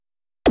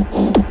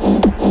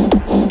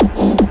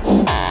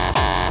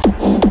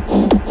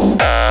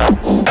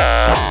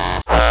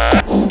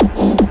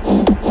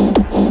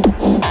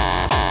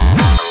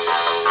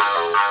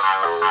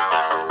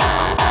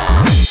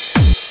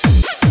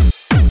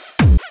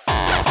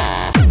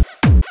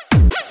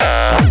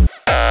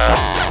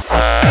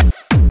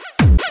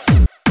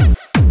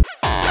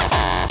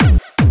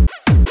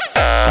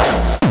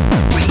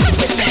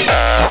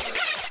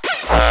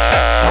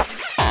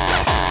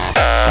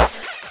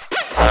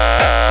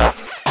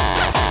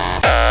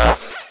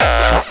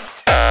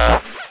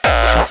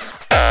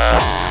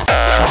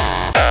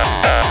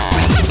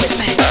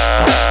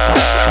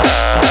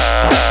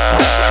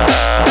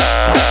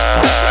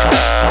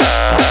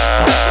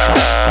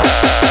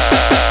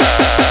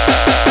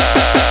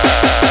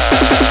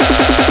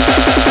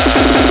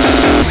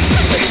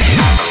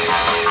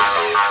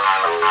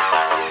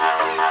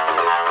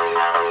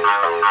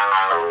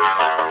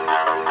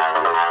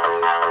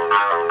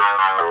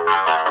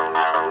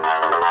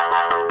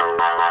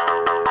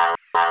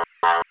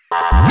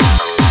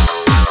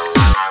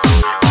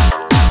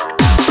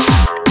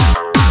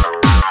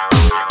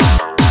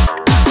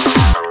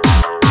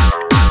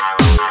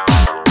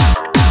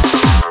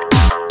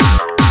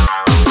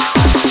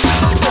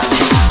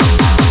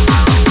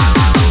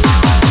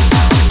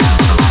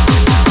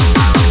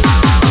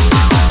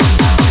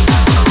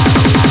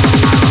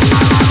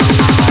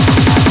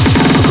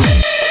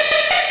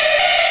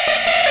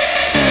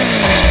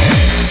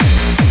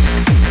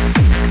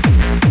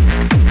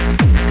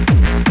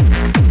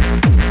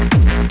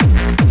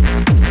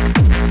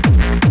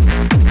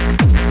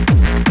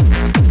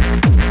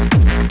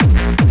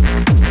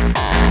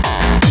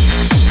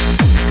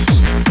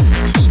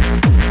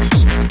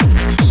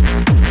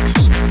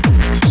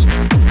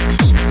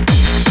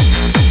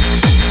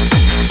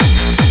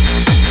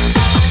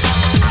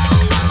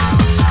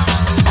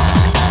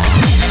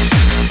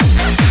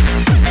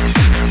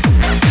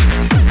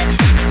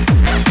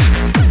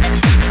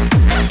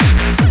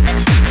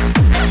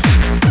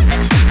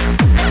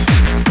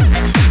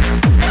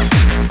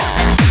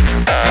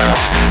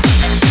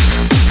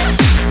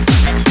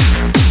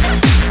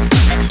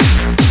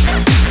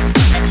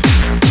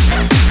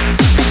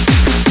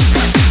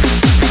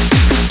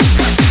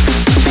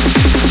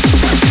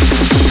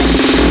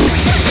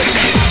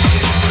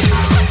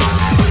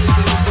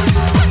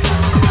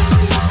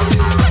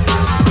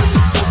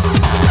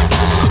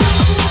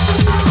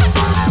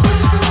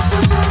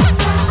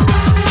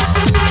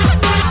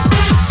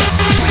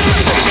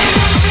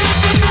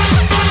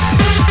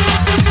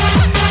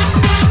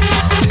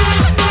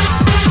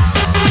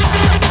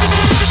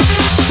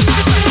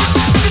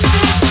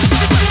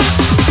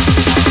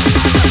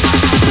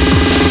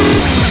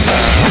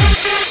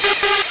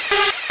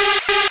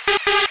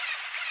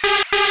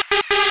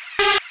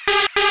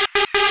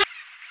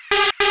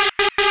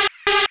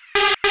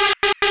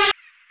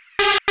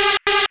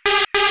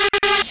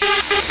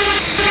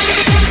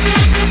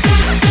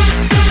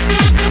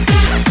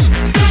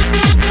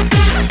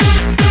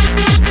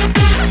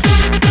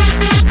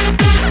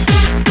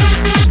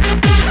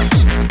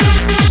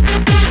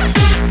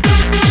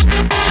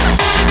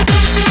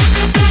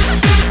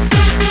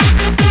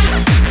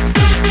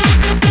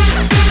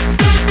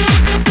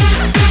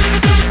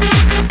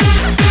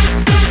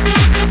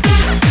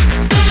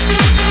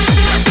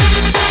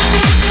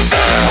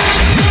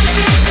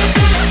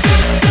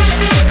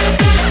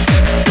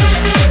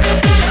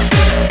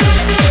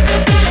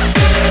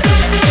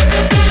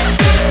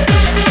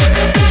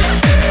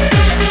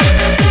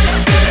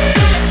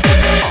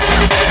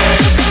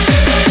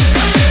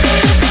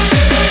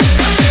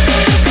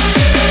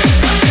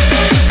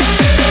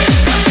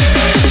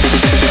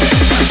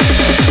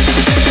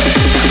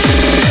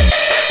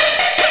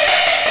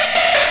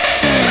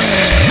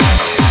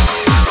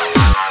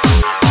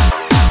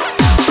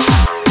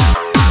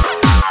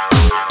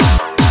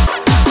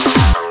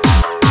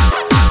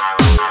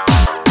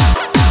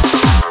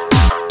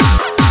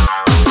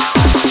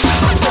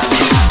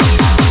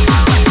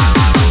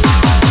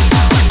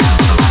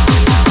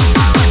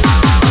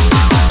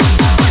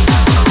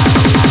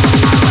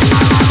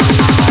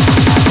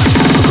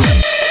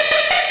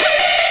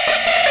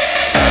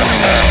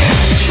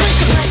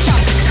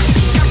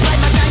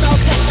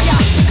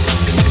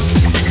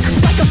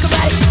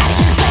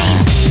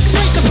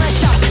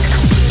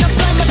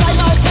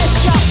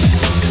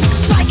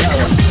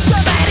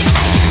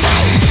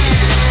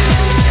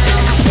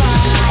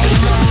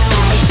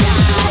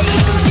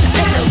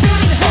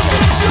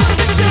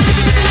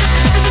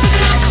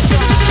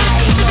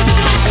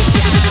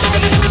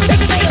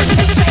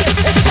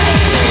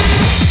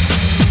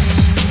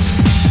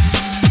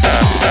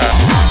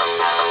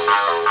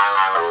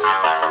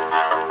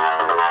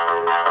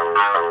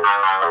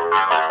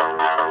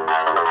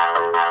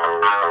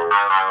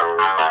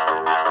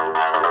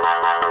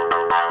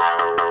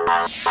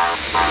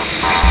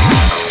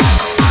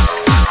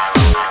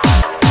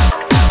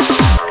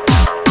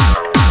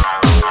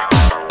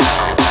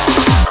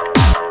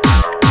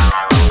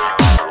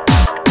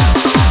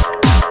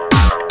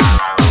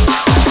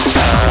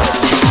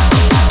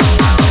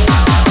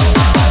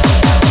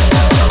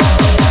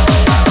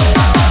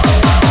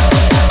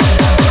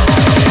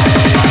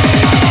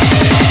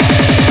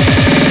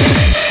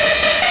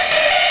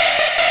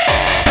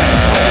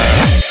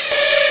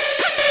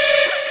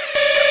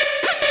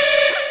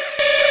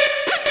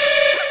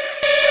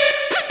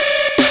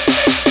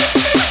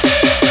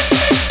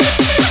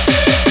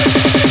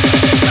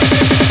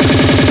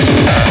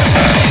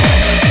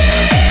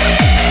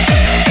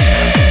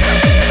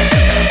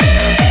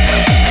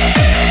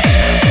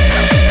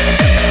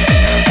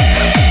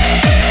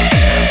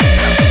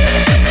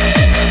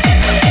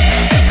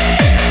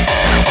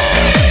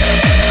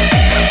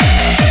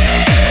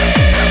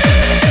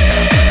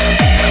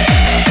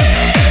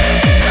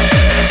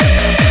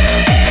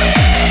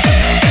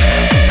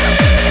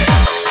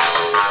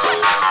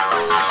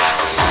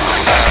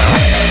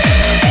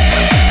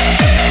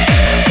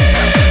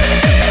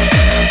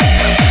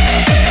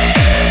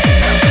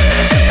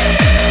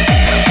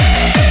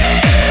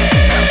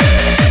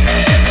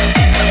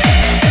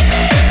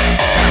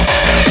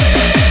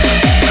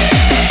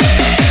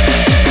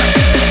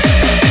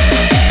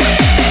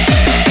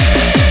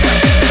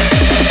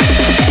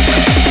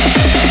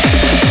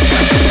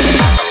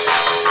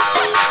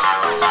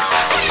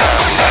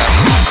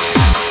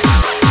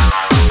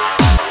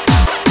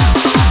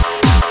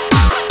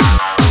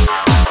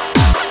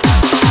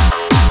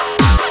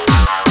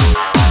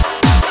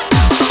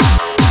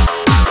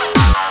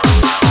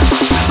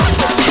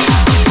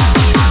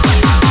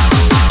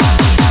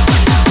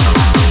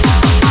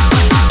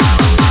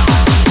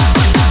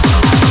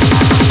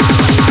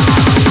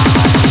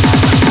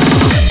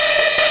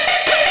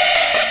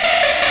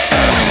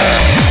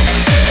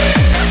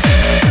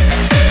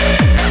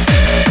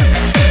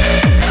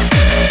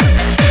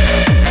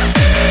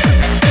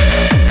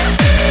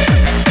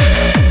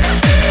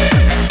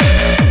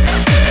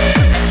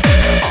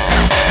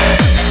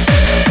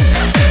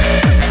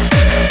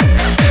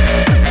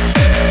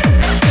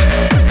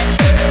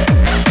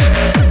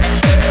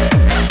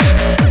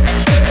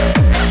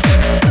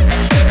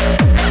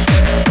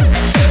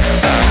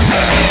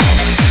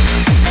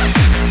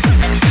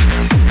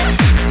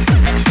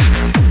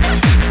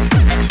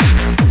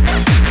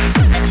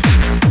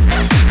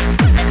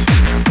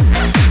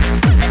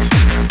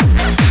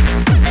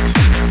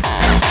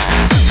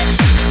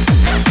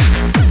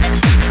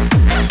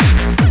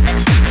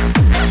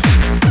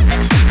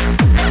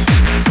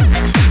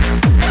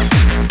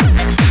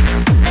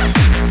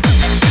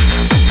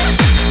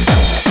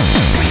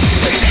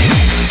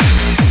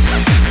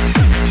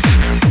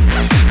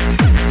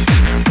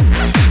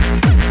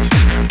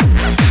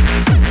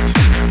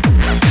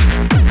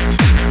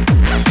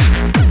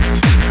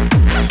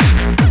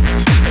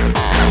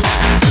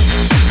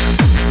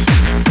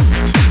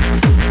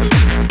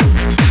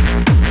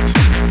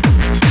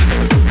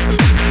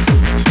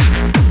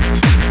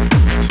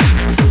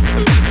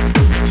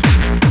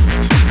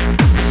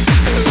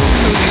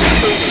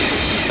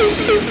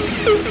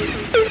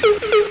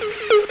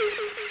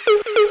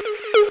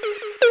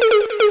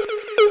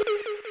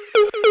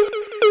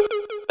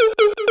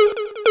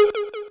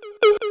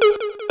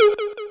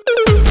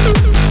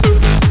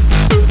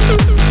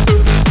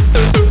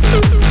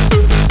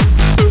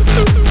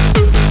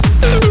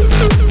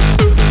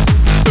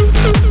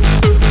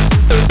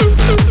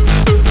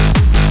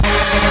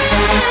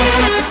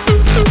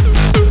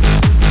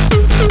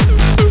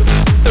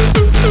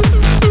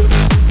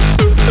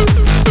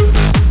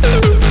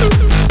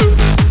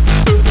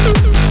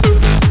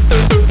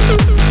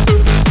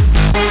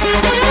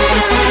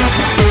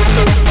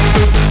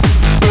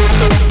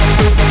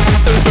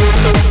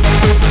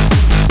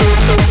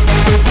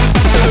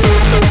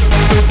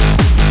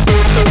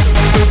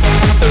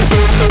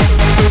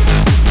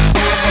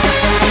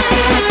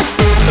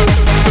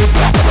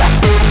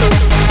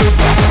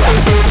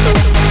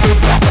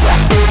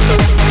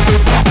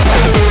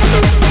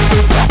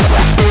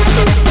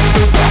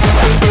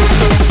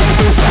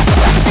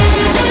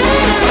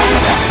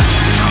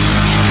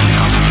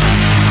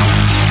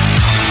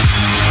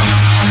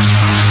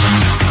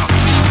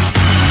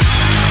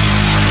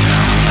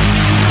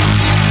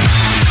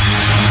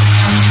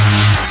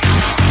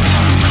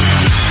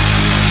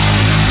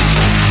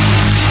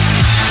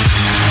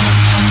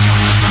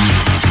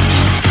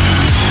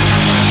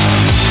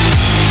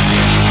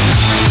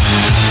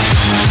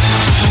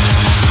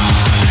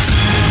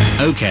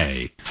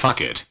Okay, fuck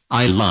it.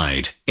 I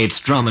lied. It's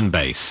drum and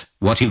bass.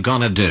 What you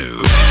gonna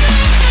do?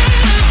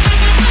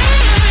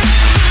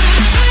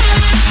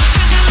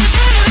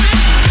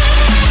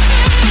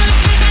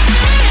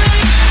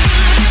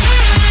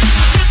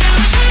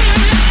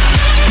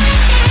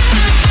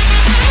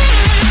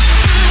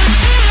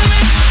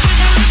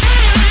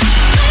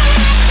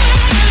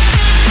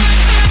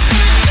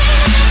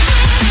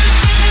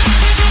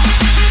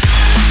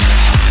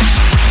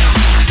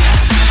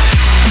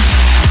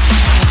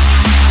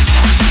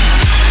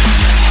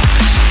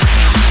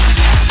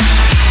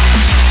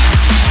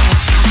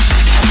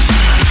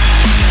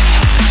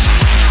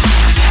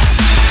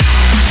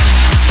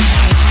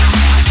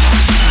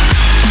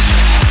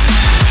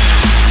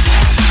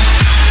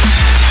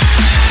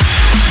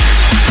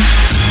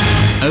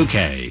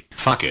 Okay,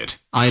 fuck it.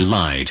 I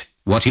lied.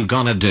 What you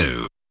gonna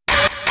do?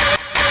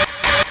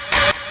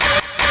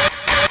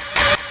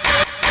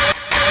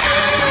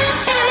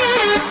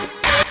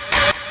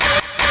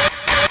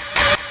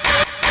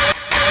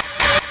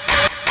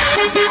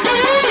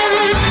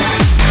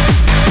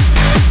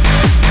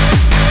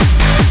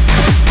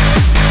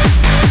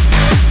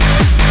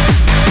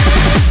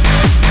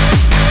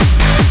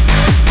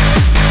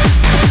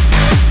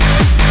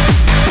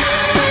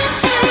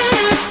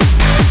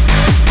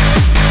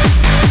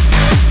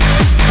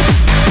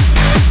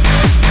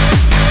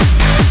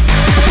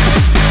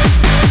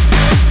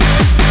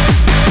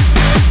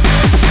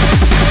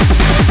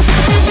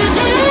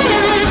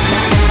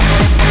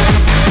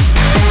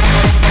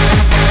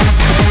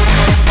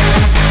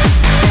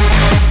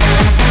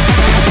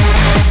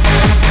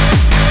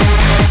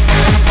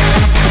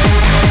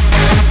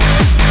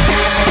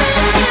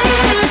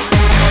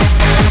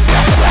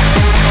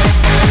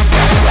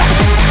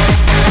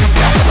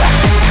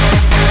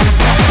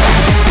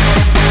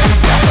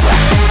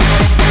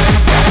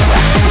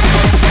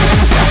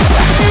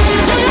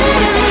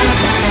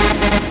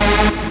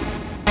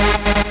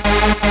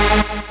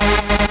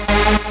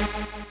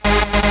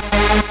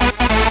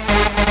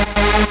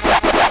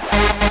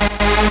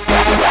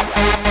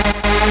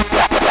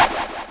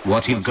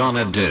 What you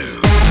gonna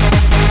do?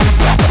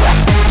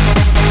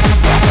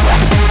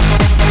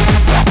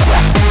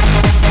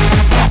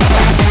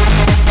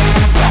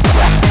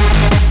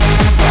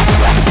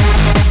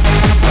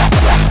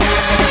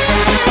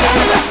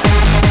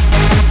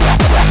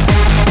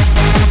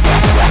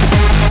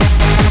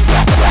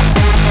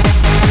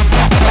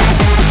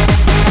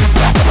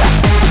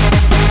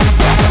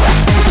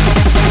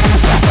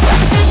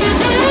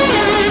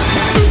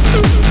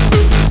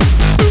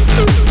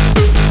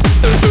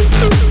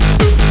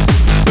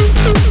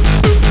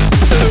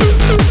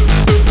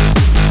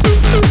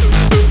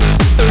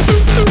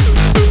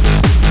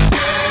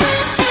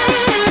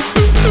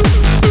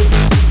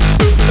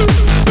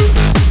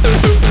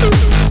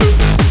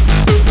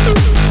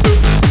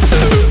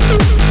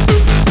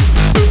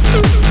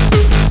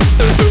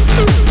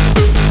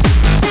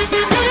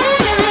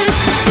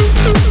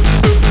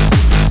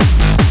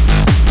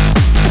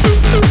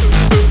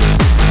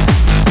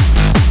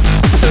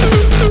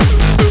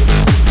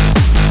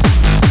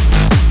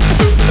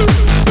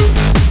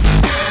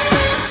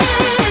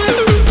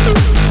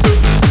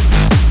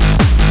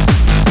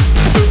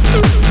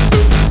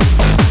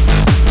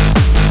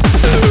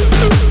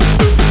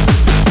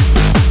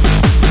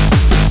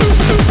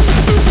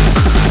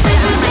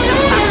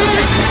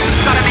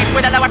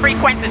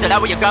 The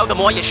lower you go, the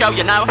more you show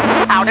you know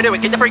how to do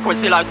it, keep the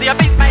frequency low. See a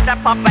beat's made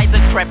up pop, bass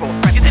and treble.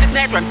 You see the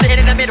snare drum sitting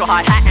in the middle,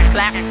 hi-hat and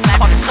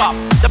clap on the top.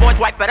 The boys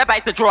wait for the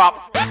bass to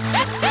drop.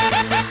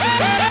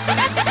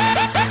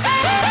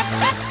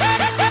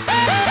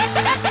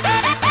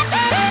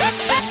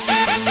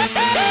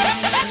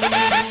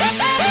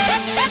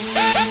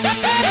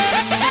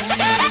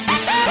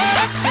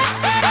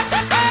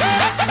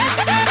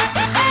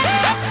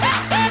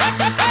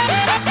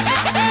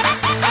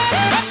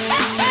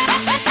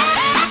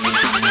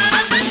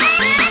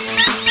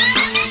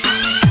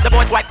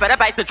 Wait for the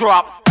bass to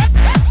drop.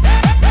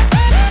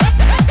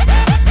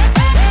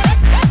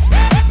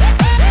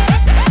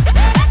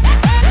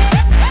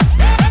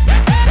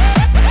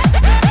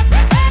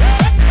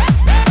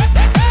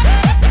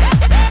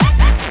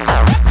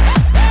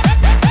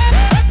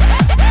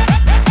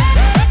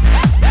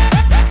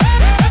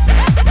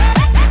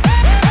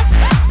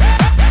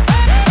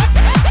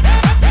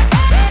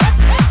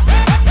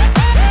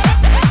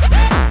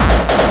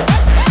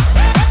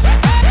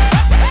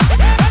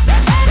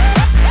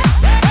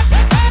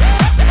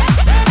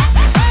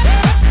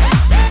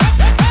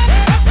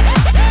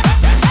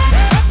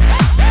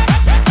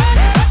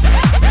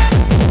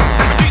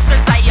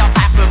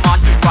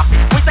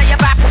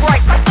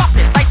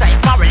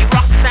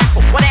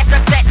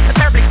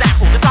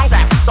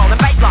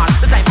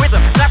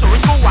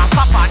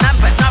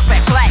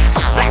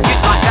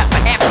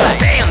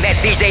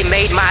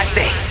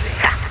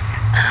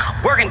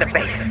 Working the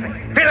bass,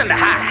 feeling the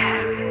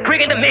high,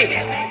 creaking the mids,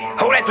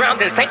 hold that drum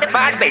to the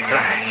sanctified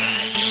bassline.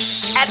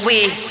 As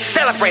we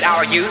celebrate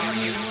our youth,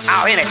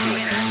 our energy,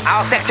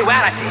 our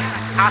sexuality,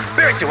 our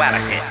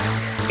spirituality.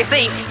 You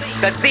see,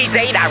 The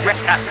DJ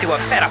directs us to a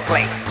better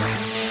place.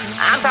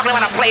 I'm talking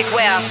about a place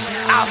where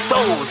our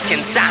souls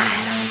can shine.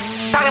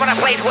 Talking about a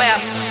place where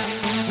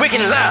we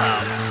can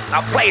love.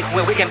 A place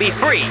where we can be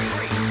free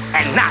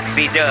and not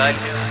be judged.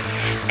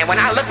 And when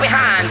I look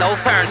behind those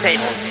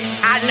turntables,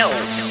 I know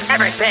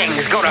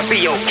everything's gonna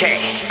be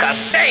okay.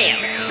 Cause damn,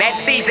 that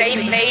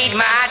DJ made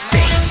my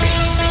day.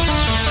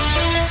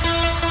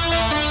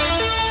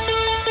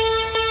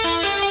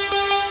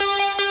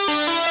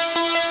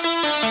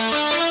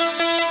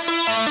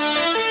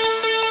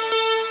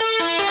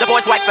 The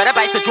boys wait for the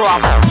bass to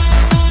drop.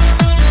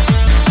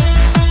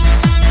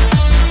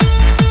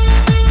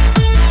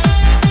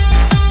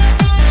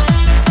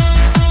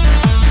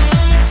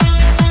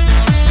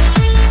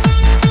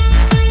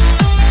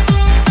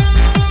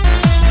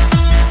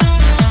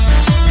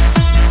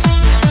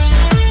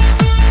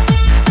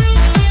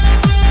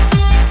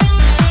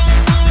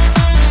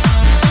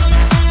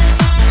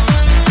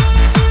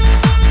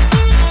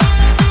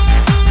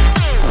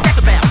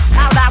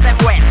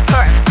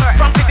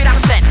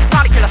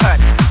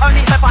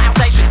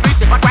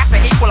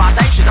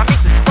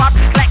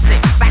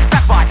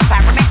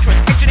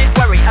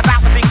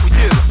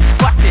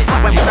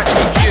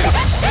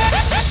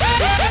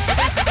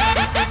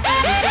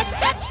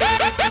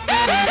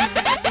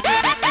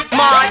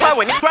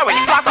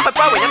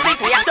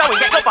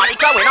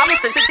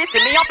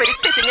 Pissing me off, it is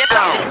pissing your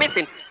soul is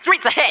missing.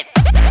 Streets ahead.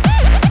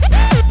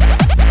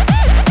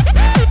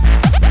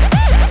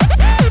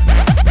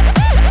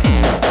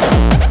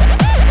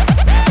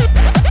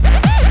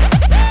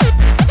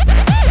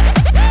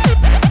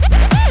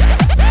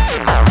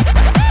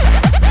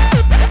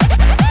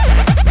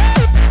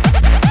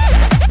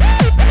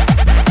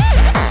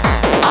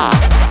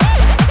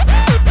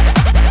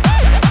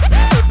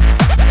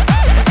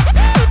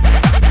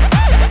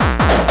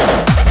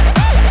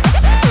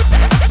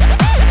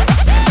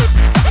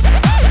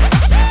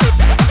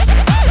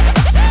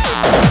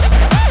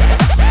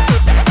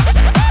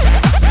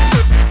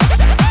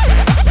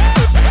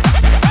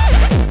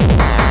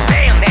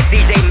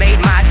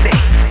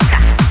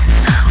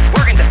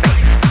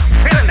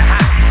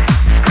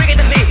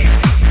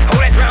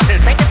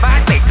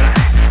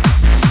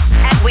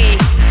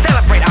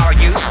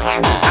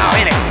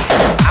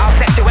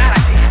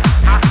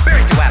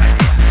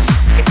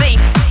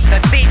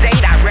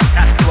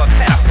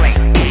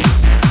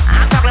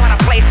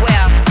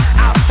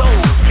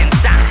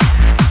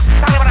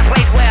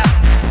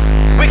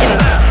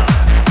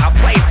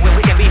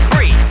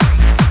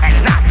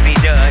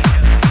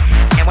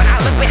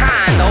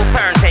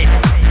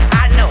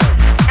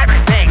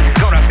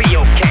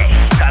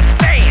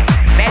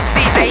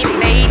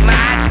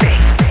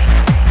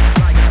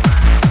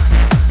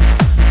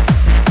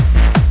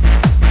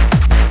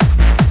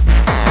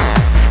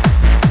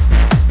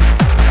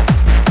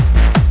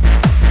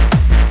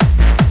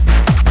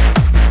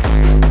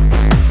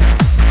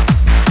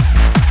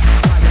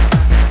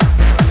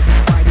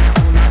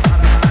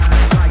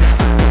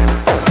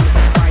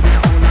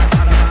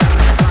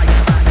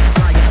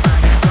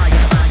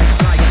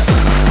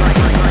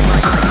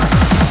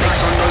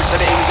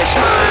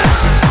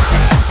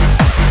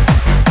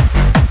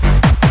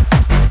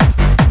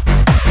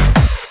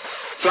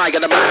 Flag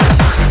of the man.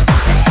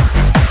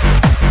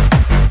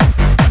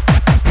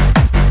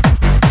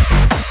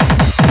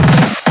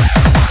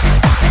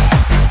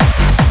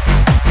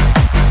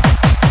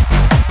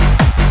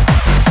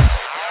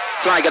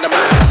 Flag of the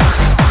man.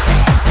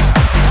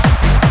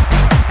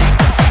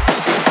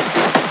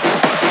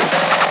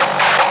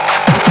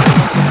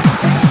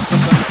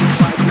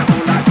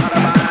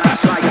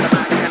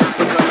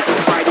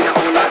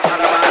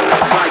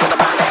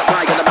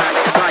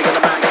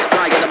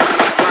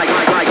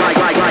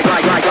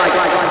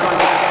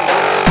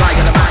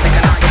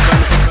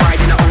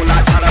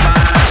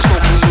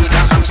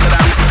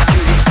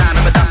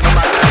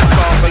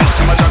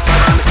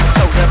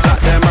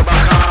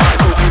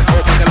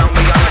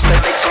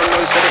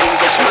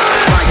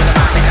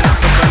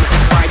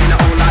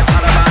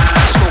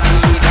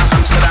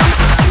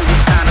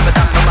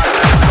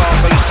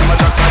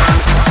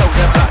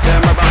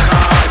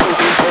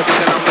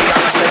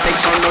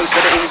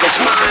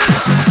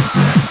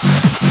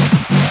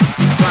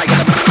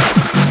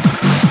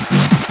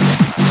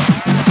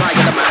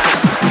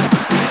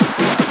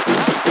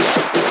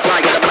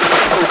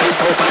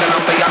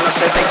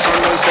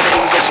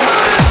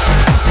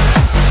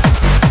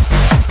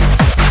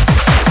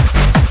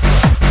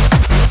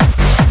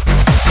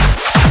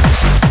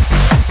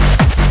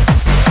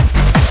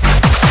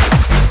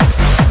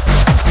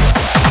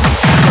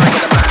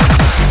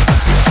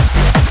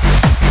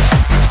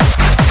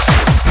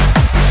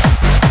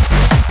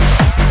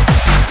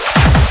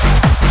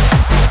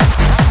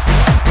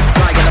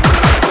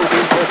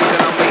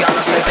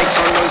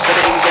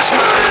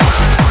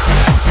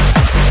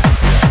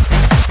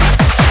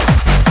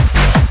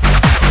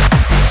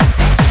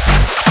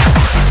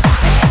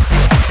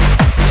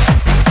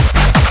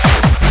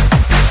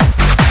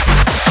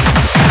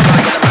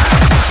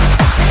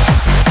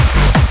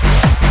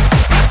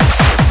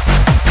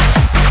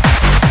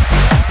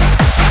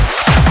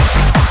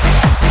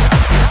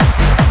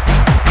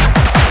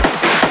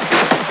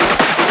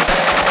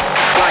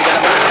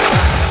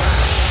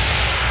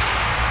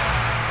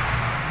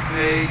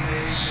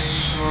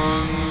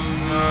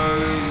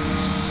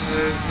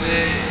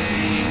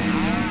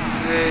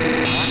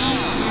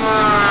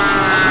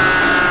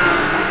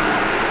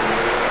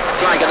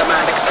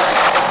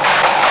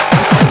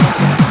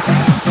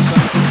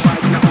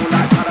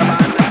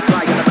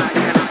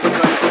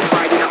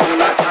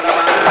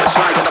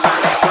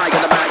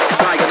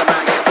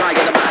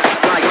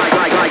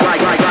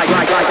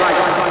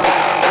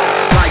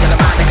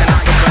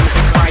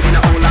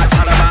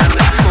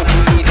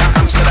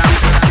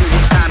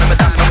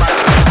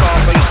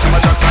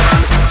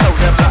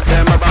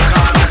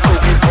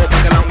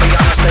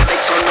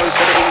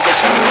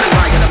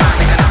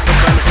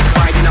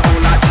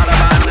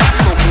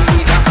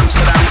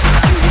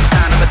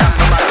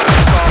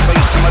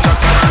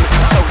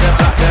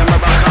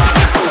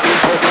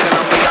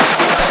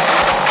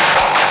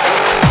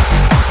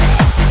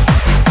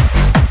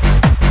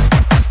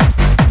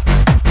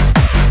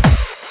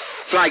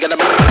 Flag in the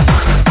man.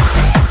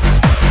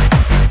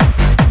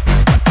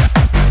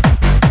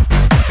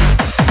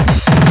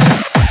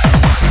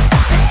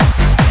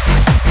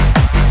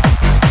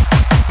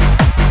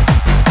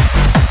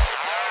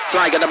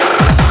 Flag in the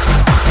man.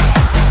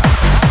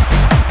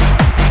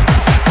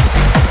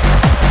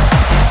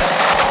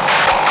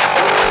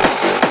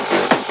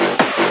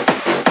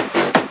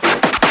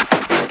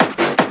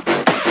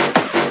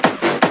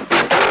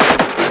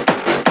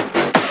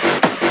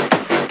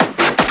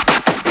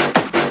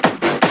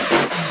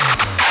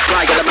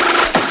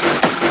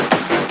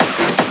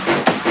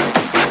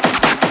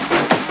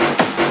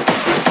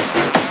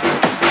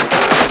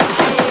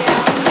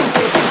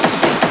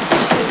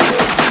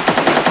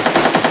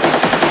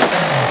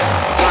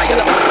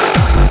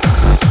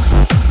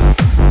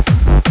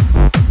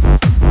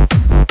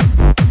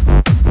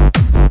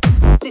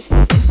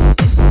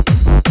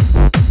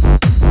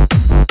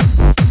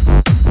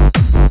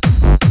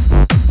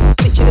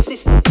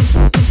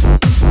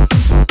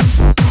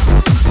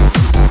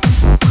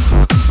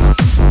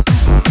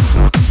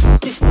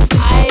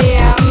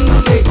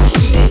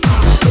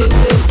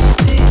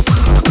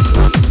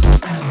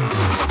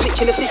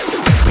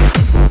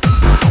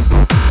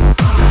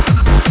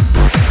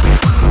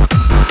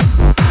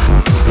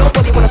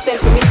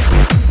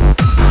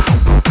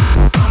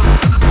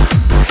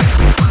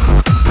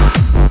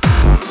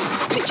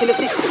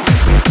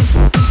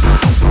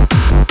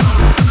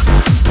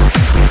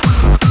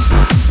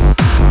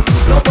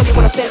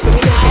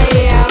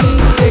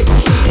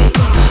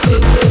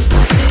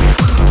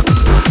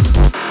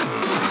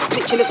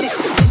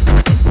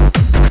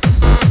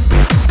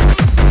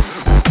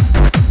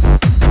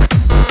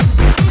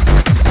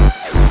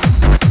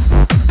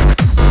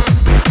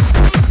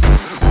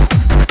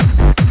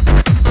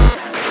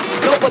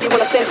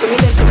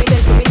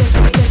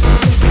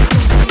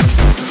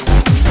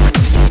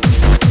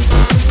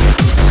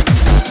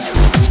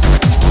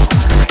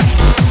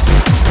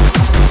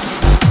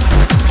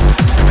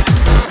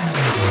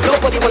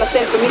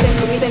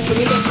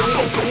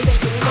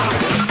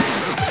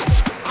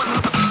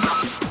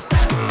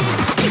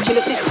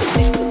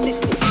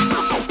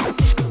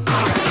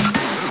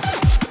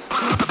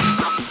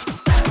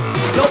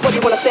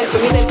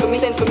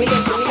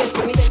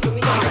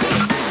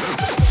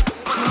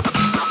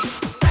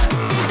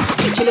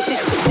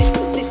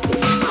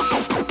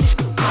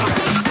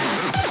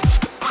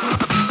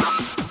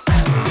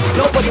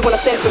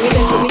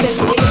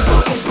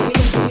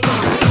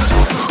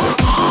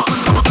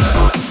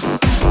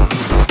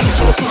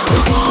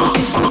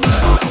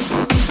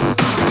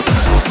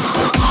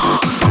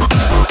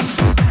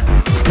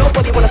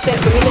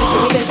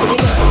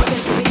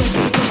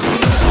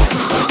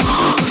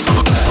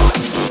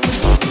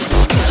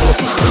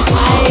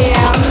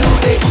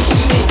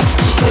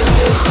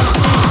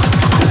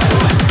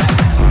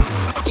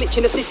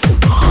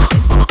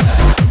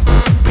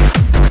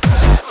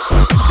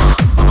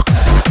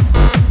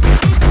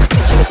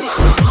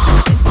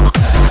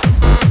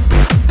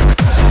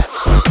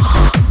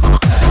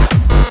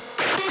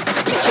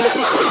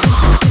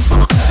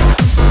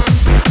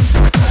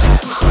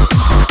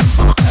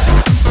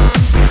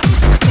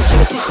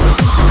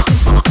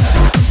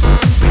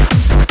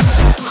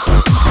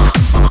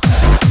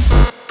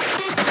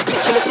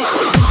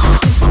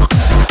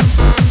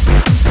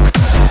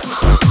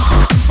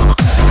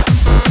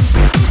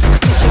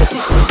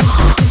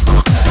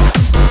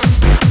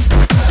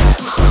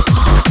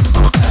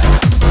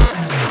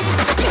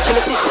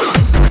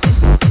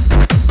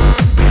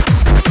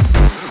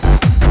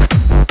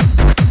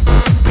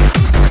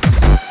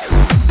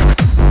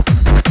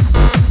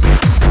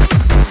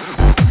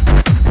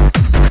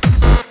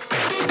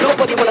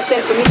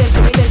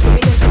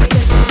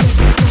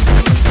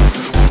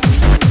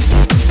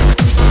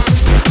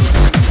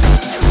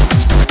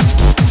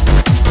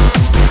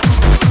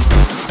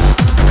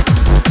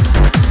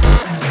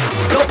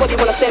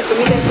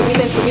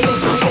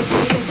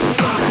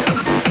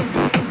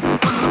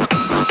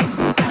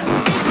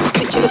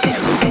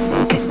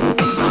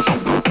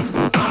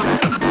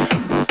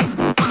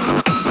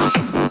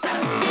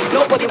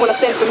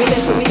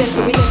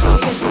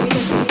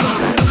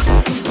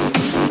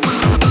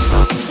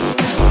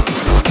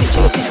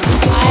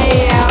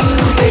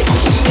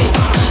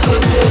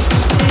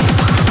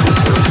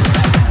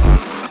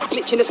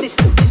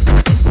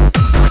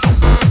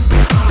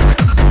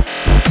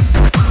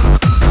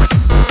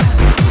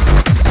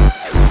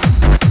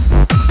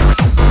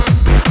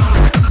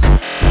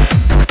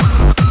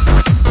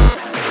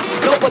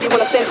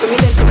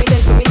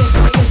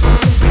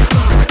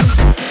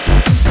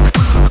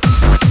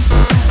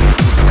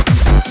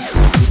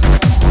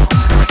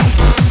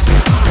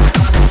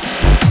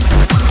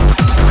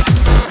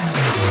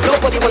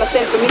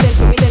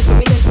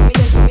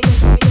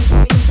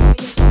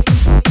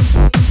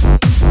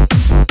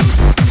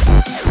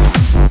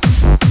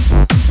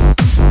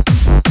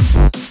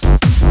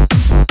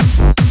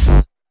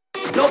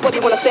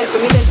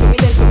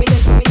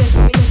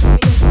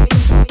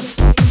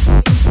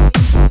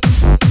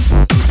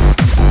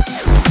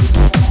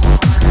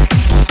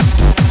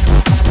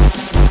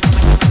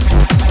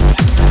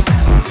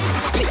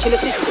 glitch in the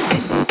system.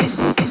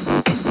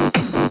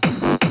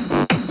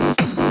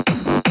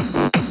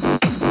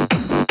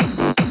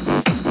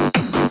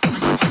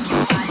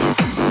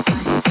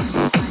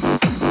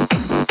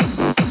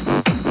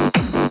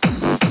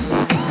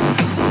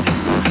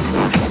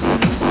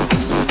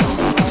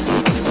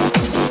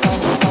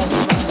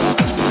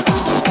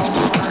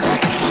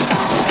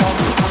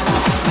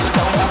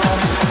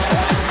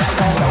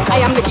 I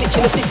am the glitch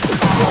in the system.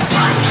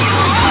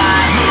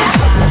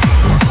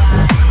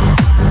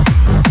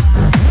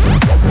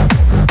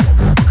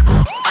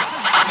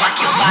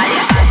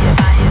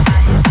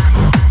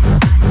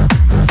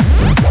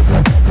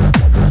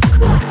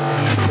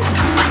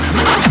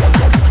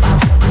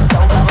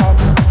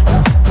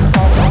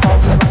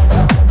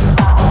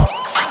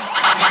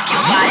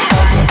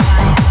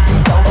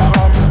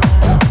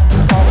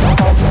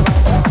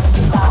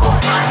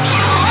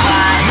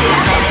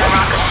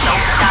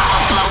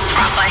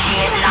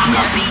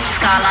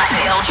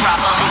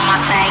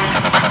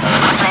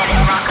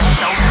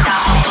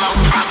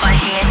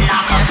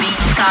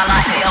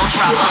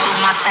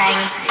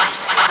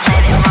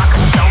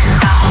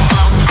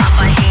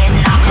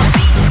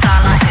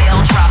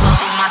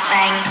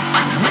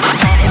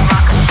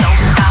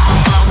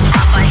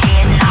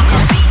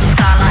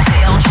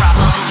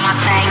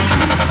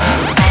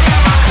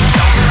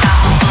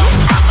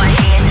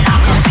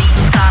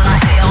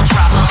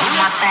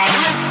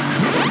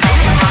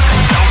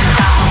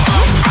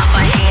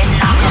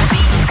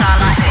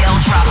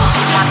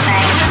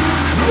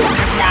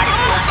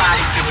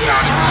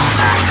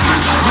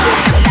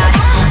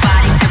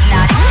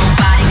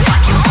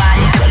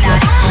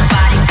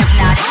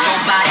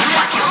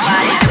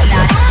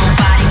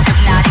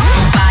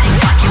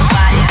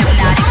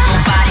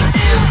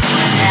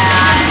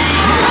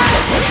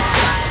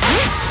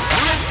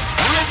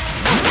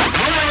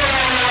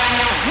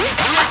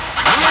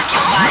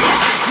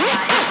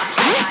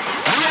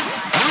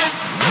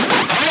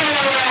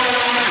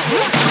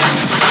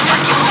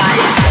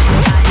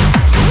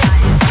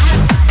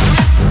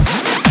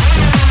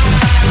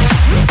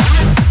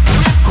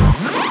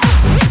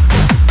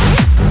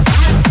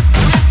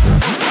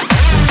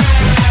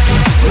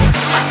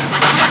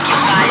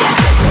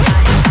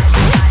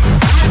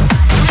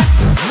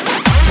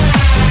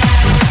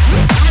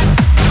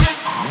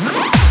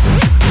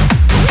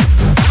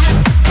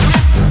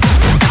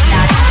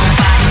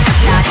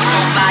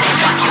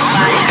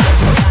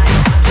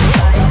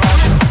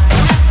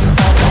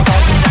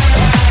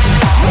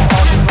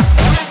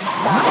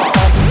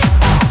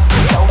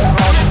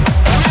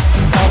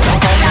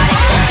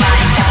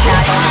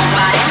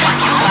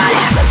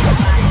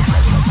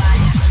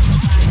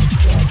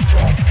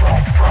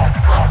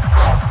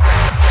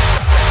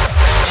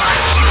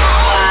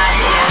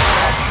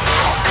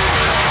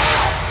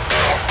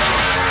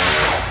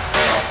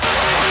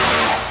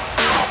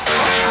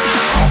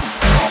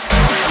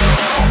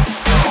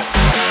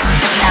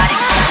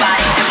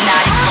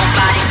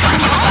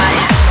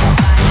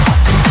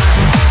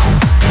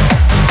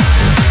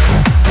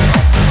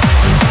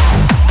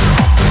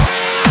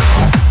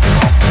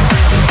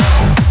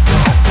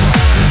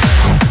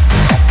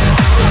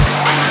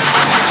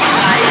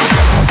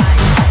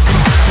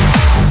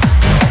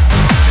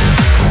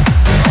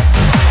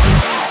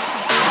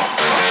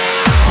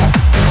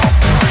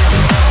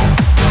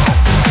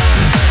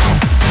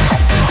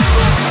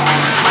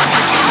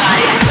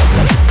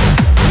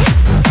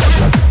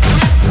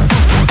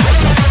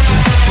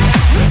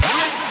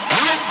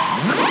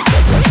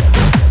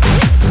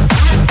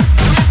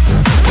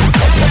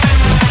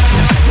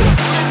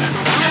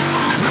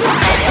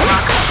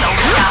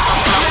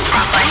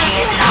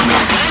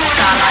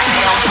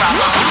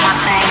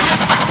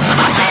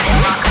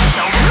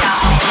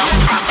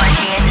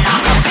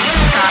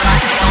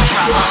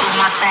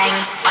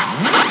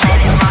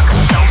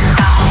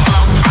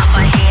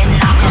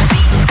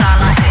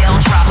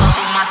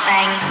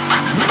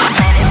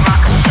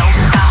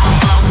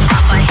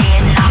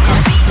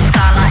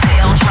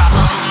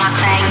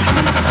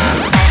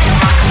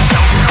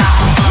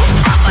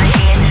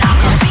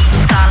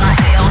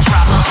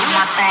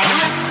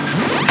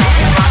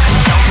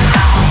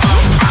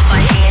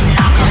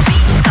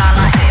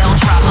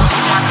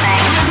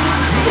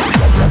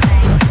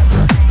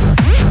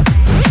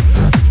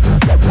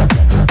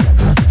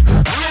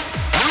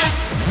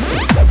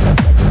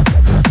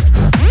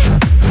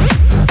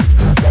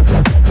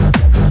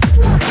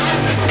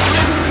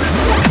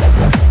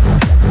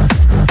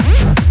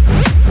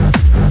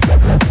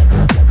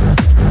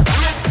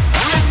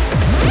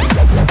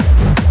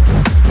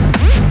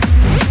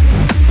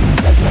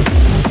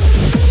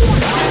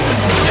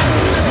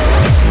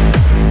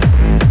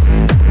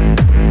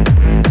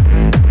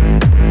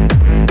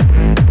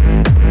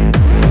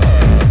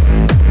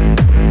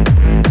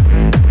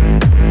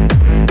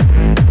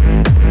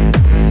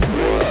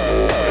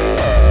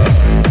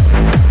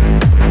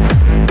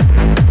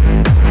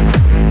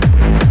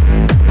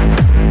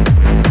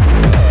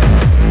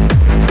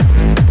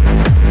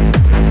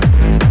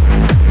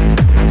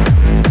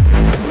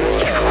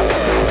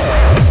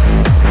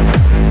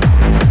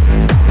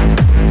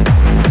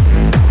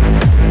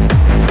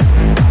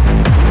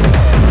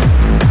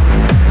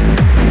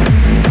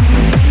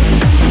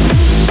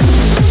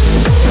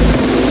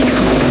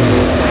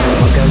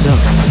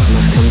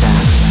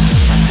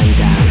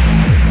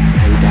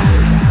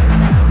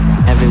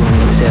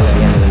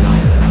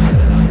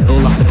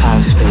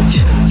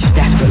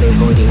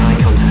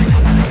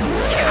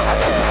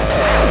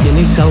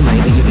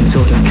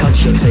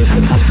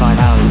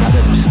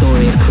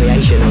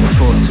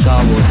 fourth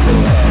Star Wars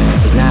film,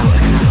 is now a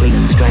complete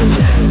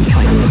stranger. You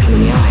can't even look him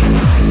in the eye.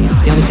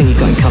 The only thing you've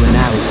got in common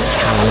now is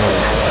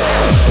paranoia.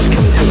 He's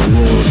coming through the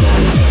walls,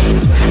 man.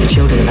 The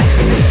children of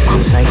ecstasy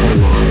aren't safe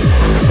anymore.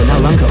 We're no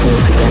longer all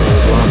together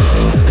as one,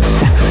 but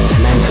separate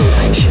mental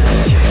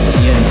patients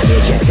that yearn to be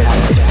ejected out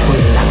of this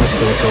poisoned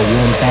atmosphere to a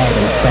warm bed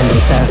and a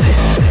friendly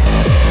therapist.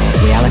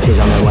 Reality's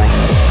on their way.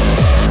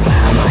 Where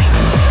am I?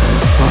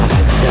 What have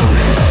I done?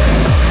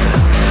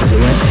 Was it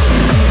worth it?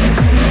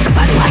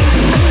 By the way,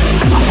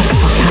 what the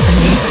fuck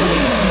happened here?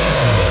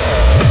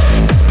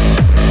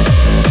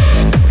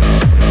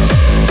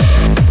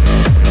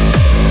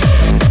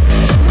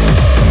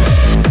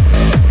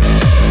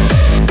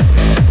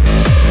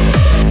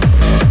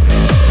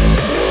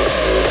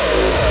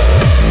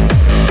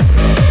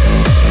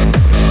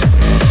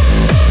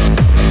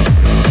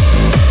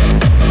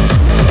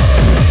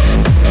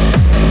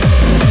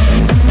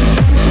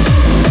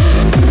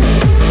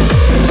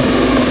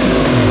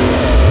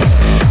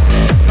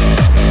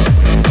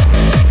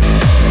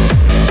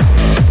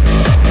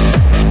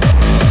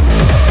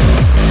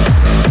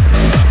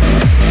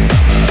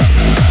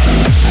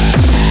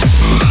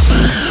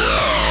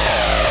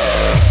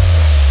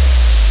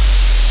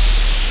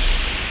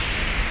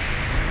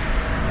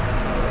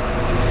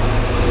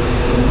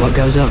 What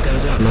goes up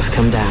must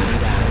come down,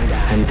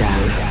 and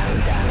down,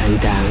 and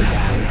down.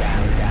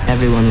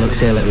 Everyone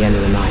looks ill at the end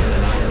of the night.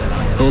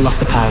 All lost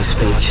the power of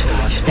speech,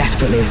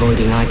 desperately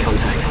avoiding eye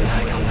contact.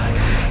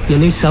 Your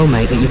new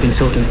soulmate that you've been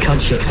talking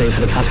cud shit to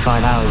for the past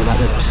 5 hours about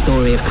the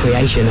story of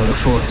creation or the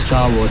fourth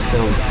Star Wars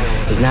film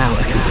is now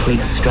a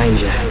complete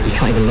stranger. You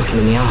can't even look him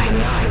in the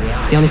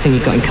eye. The only thing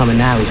you've got in common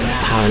now is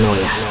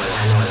paranoia.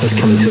 He's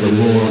coming through the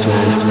walls,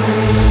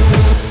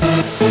 man.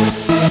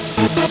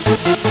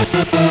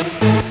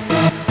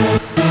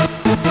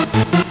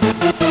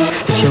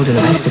 Children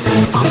of ecstasy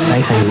aren't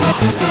safe anymore.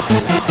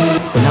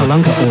 We're no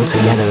longer all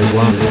together as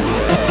one,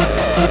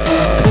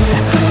 but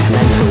separate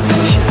mental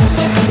patients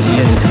that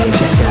yearn to be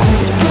ejected out of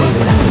this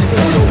poisoned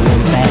atmosphere to a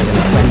warm bed and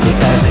a friendly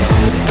therapist.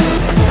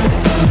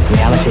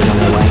 Reality's on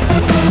their way.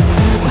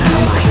 Where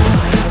am I?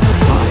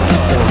 What have I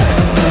done?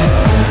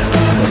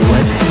 Was it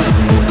worth it?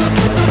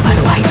 By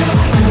the way,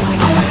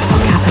 what the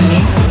fuck happened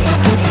here?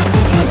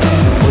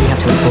 All you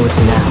have to look forward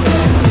to now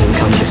is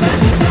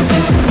unconsciousness.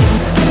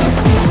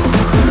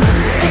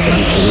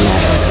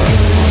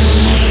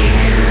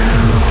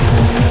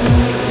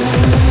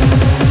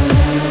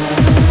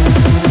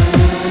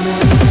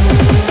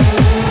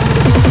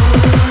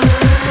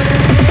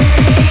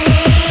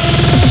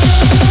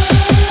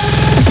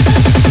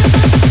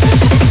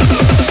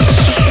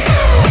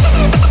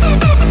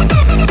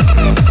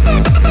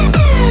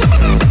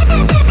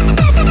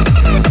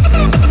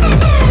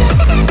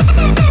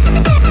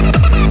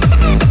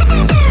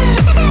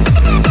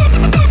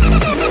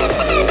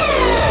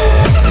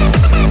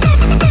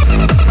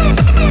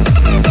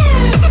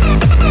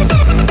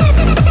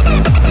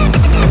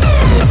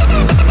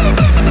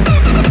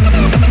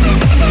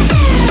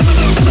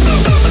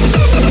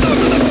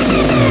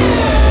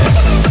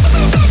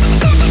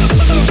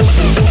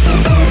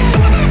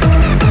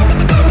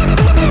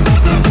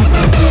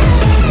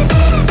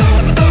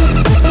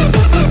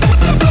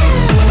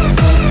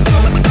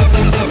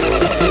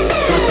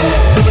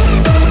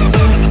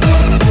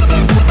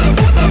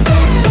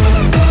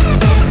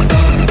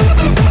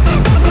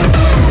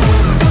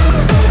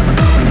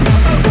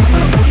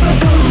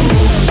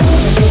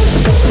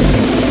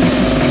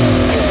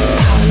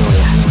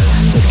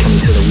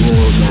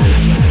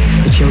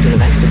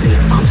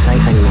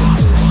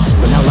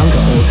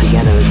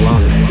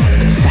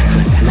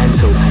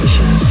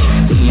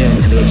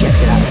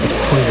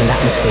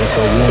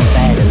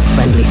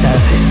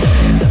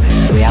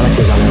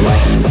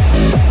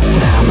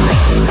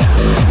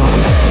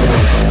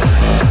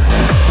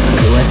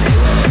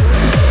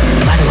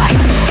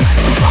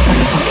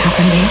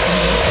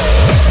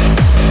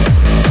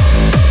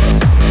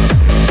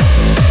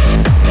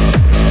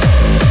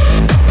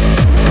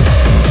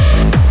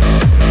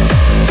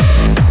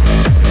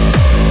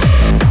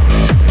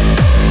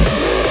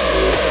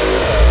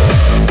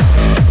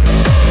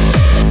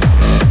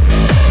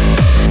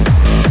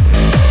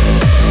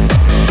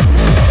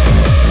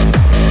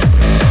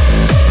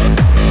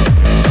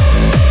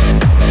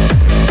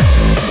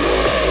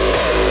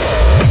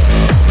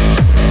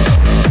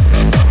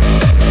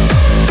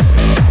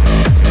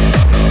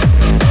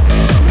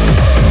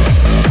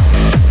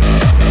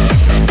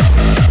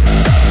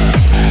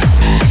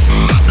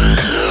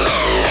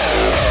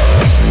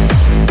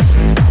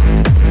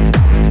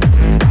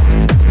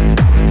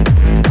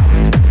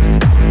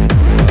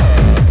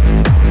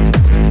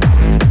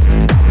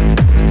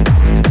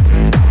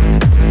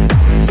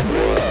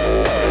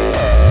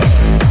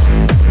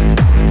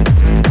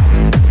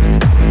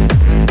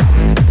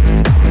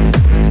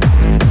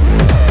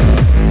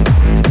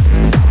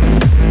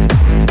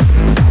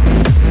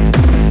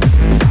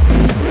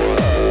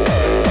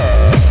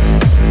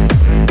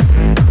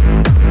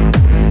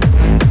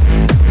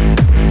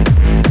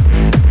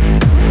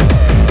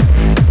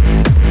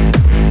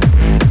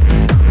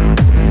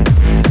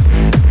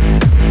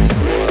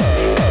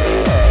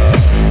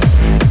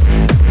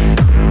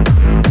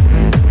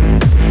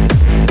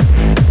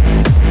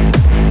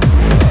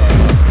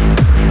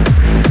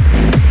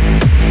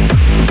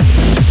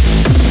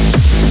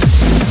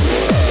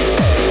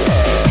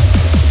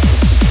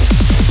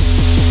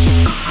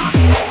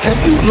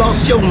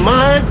 lost your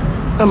mind?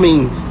 I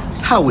mean,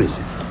 how is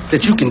it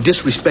that you can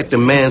disrespect a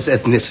man's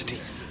ethnicity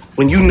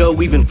when you know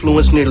we've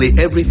influenced nearly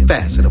every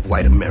facet of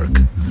white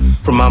America?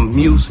 From our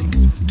music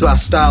to our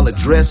style of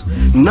dress,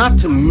 not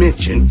to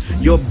mention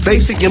your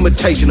basic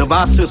imitation of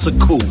our sense of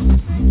cool.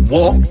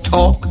 Walk,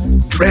 talk,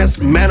 dress,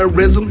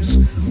 mannerisms.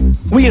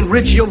 We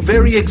enrich your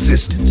very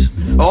existence,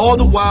 all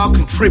the while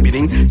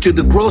contributing to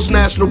the gross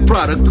national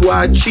product through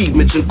our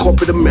achievements in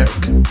corporate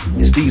America.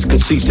 It's these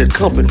conceits that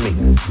comfort me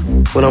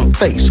when I'm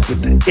faced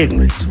with the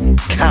ignorant,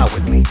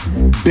 cowardly,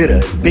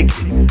 bitter, and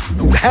bigoted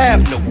who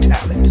have no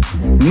talent,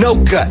 no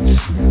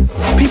guts.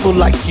 People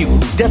like you who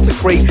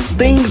desecrate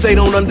things they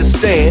don't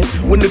understand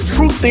when the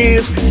truth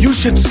is you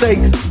should say,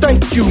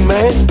 thank you,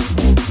 man,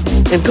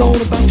 and go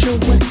on about your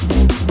way.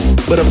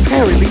 But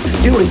apparently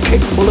you're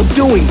incapable of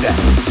doing that.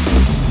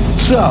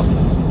 So,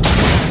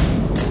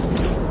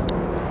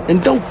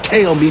 and don't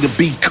tell me to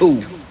be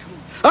cool.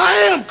 I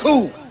am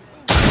cool.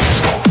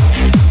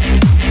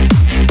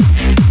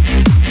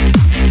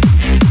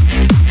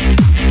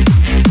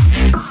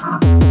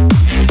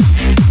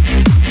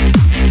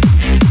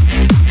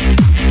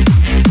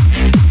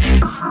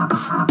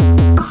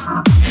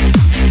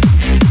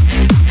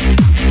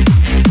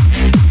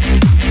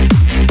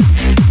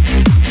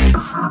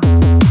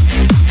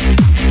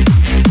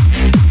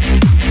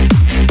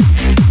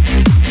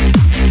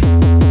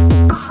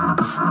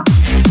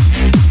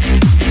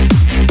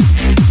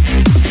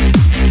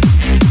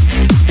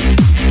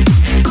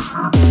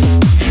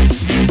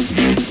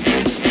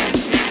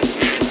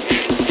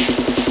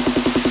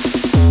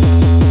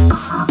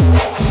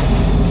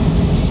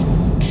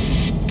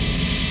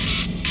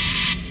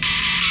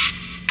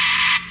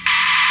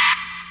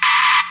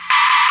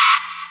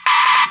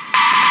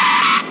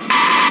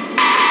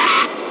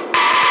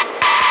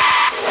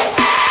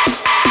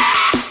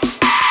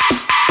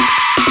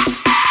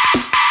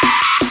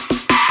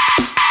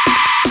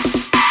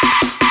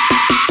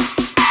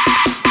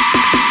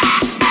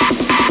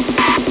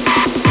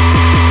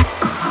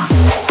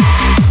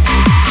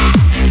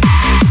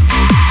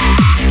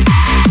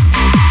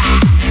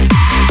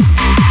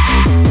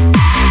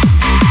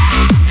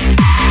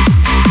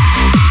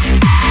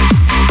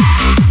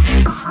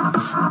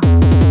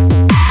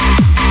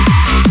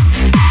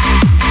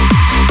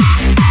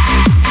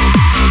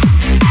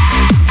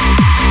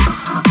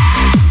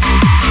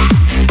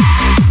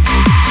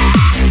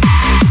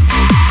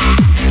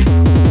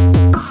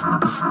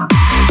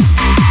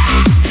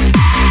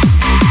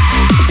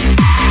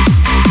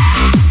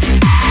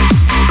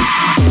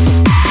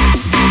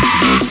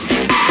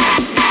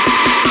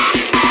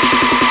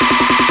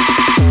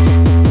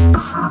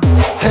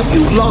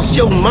 Lost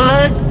your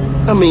mind?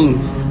 I mean,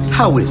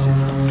 how is it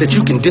that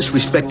you can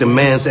disrespect a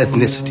man's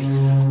ethnicity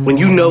when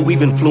you know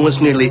we've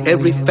influenced nearly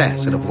every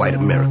facet of white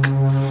America?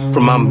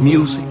 From our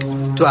music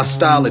to our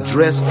style of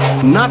dress,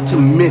 not to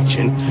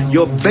mention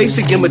your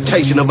basic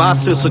imitation of our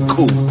sense of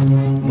cool.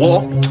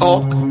 Walk,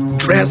 talk,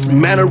 dress,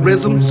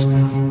 mannerisms.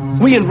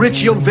 We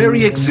enrich your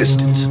very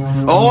existence,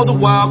 all the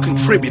while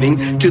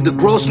contributing to the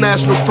gross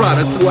national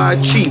product through our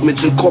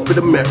achievements in corporate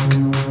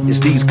America. It's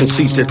these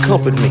conceits that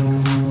comfort me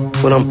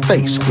when I'm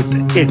faced with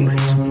the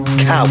ignorant,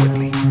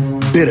 cowardly,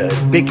 bitter,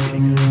 and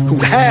bigoted who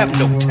have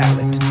no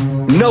talent,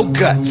 no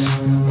guts.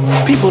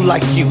 People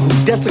like you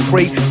who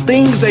desecrate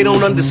things they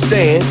don't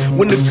understand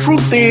when the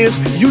truth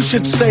is you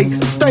should say,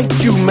 thank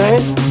you,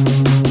 man,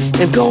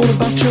 and go on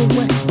about your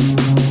way.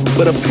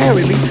 But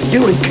apparently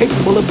you're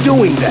incapable of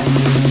doing that.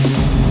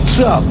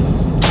 So,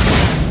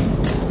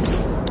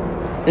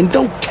 and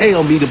don't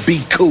tell me to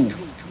be cool.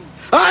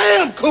 I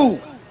am cool.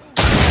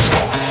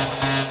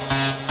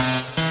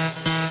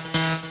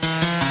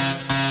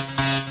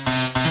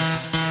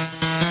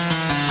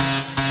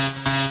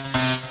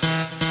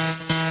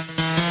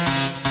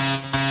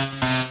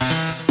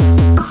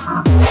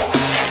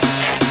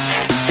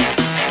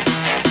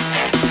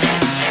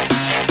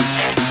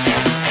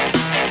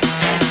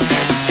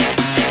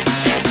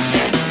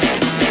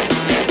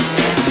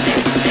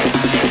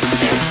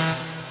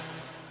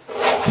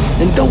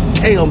 And don't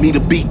tell me to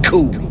be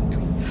cool.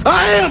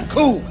 I am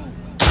cool.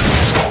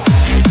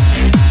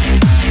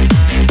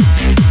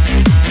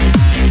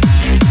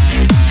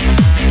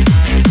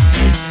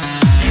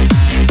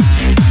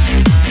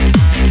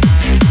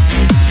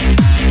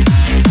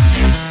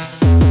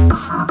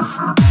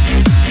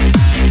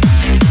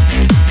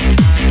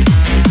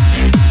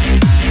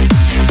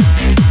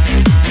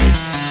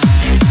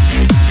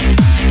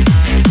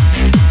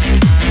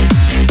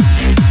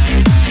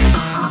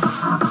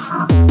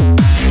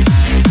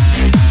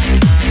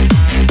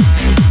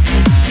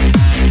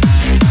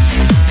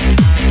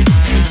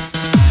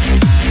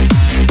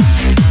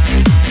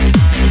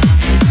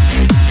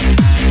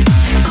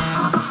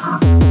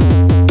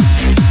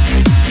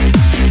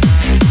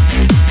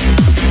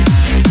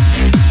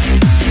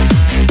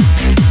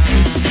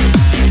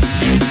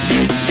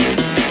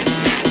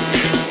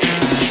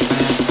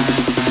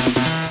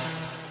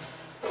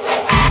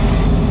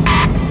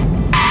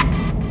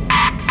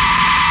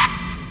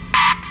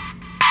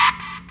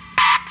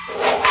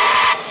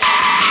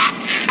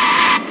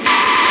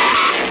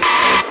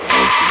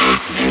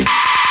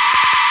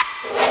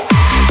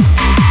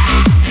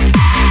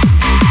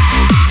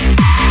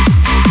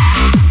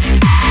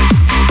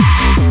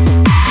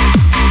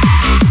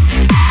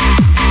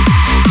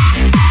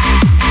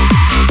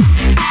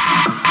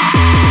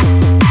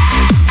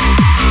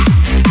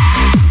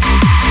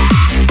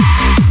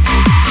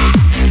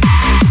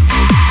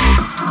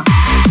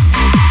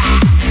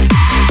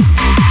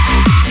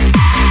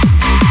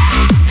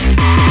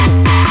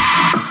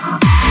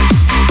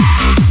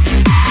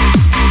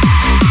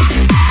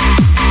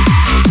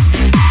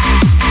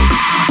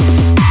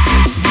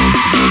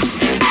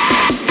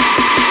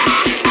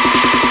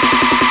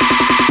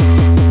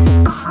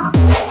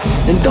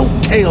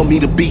 me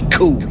to be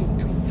cool.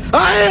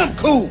 I am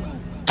cool.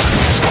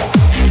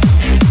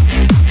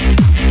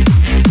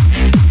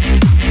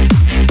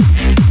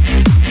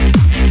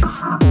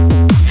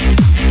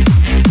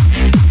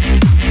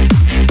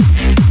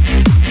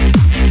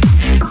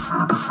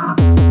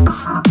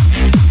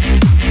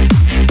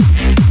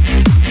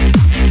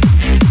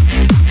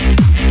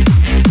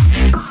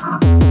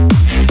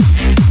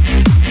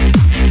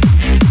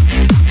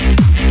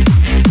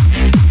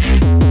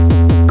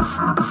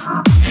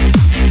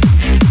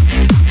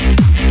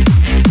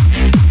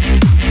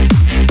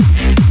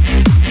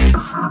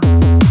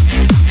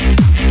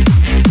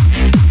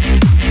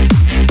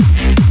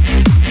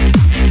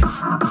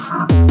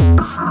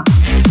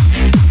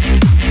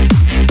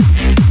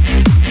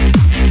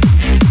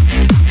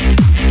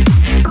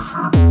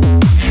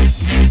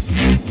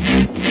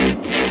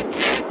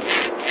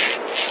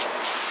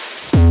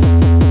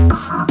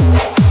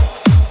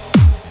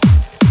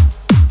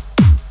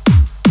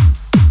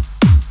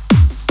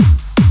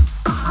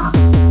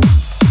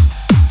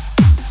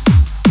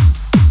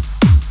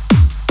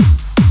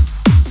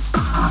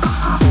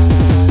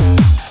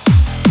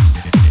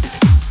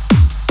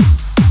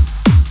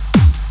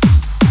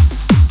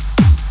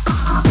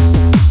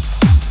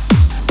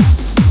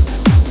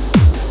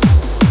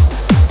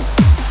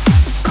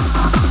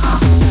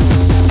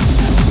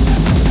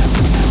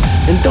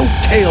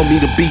 Tell me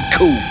to be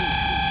cool.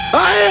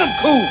 I am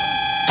cool.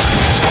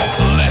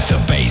 Let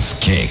the bass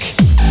kick.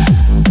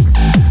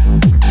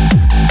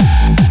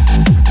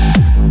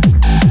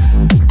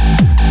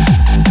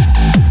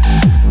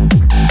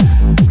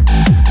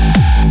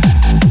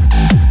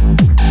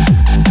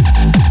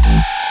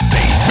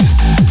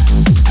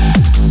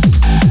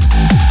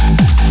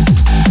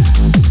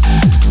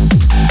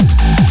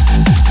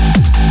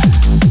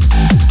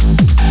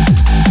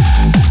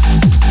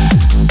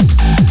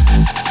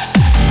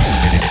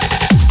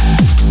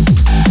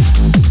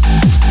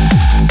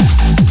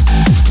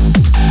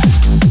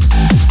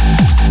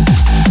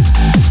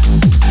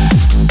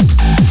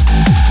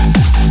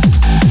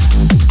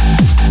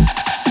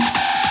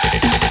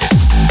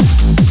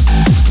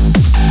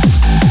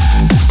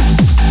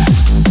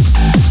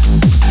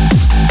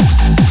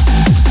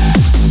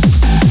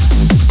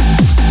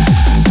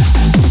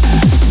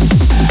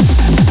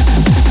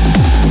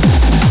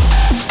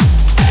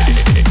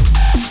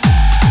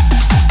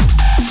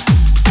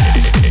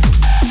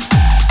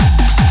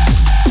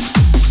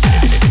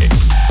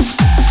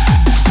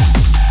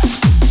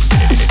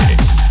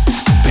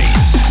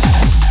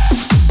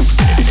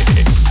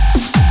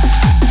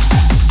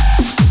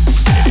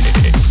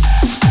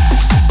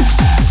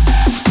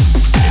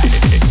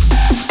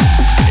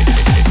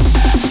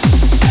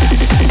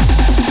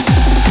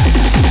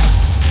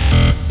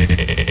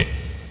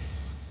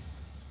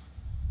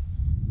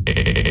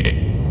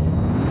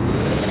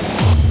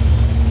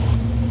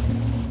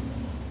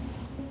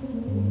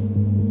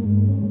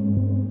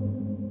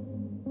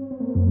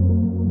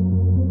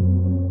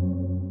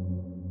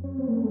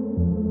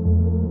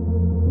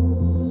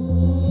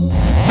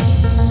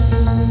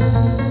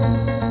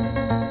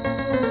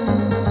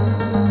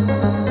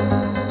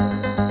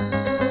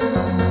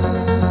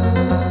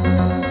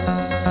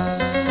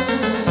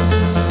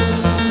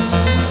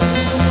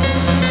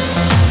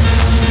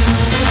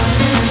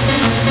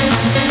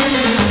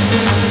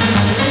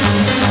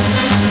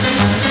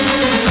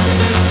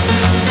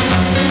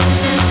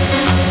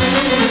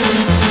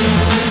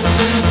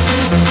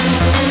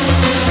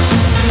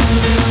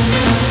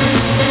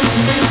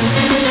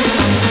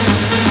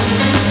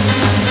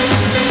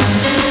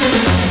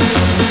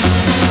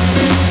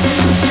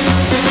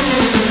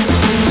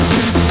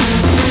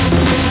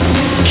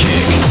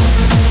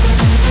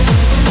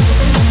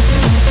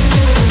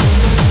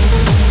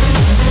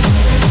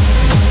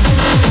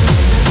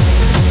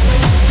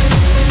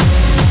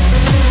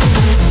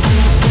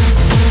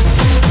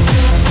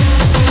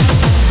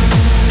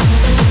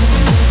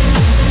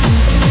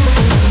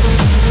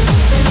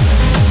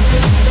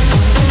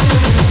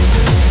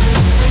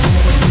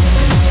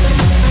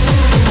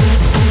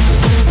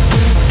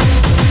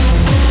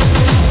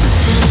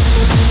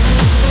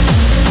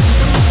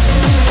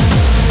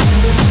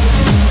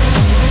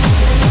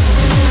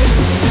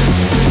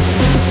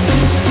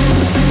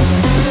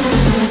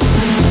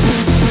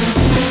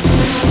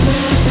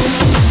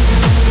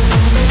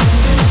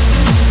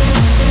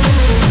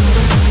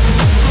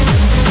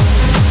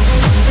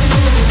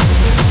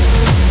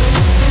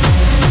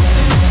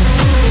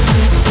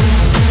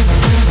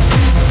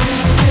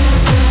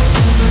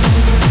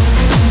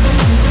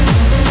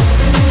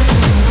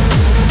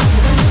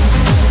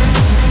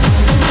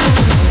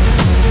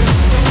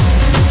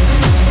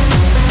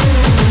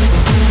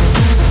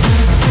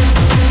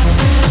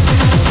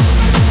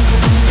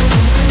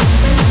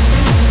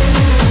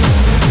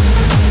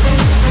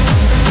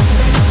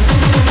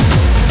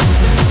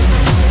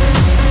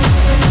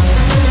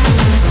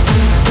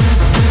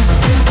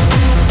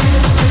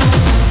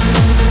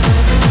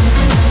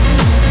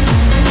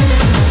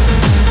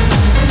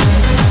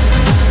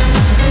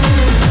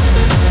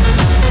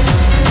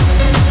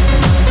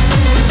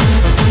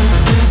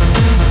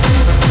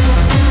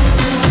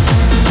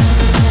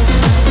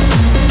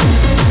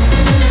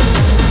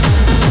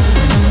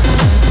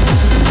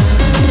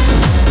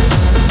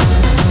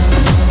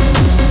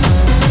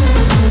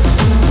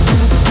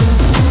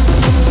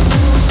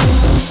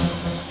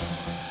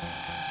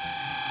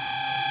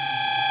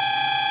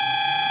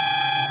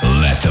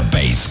 Let the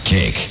bass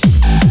kick.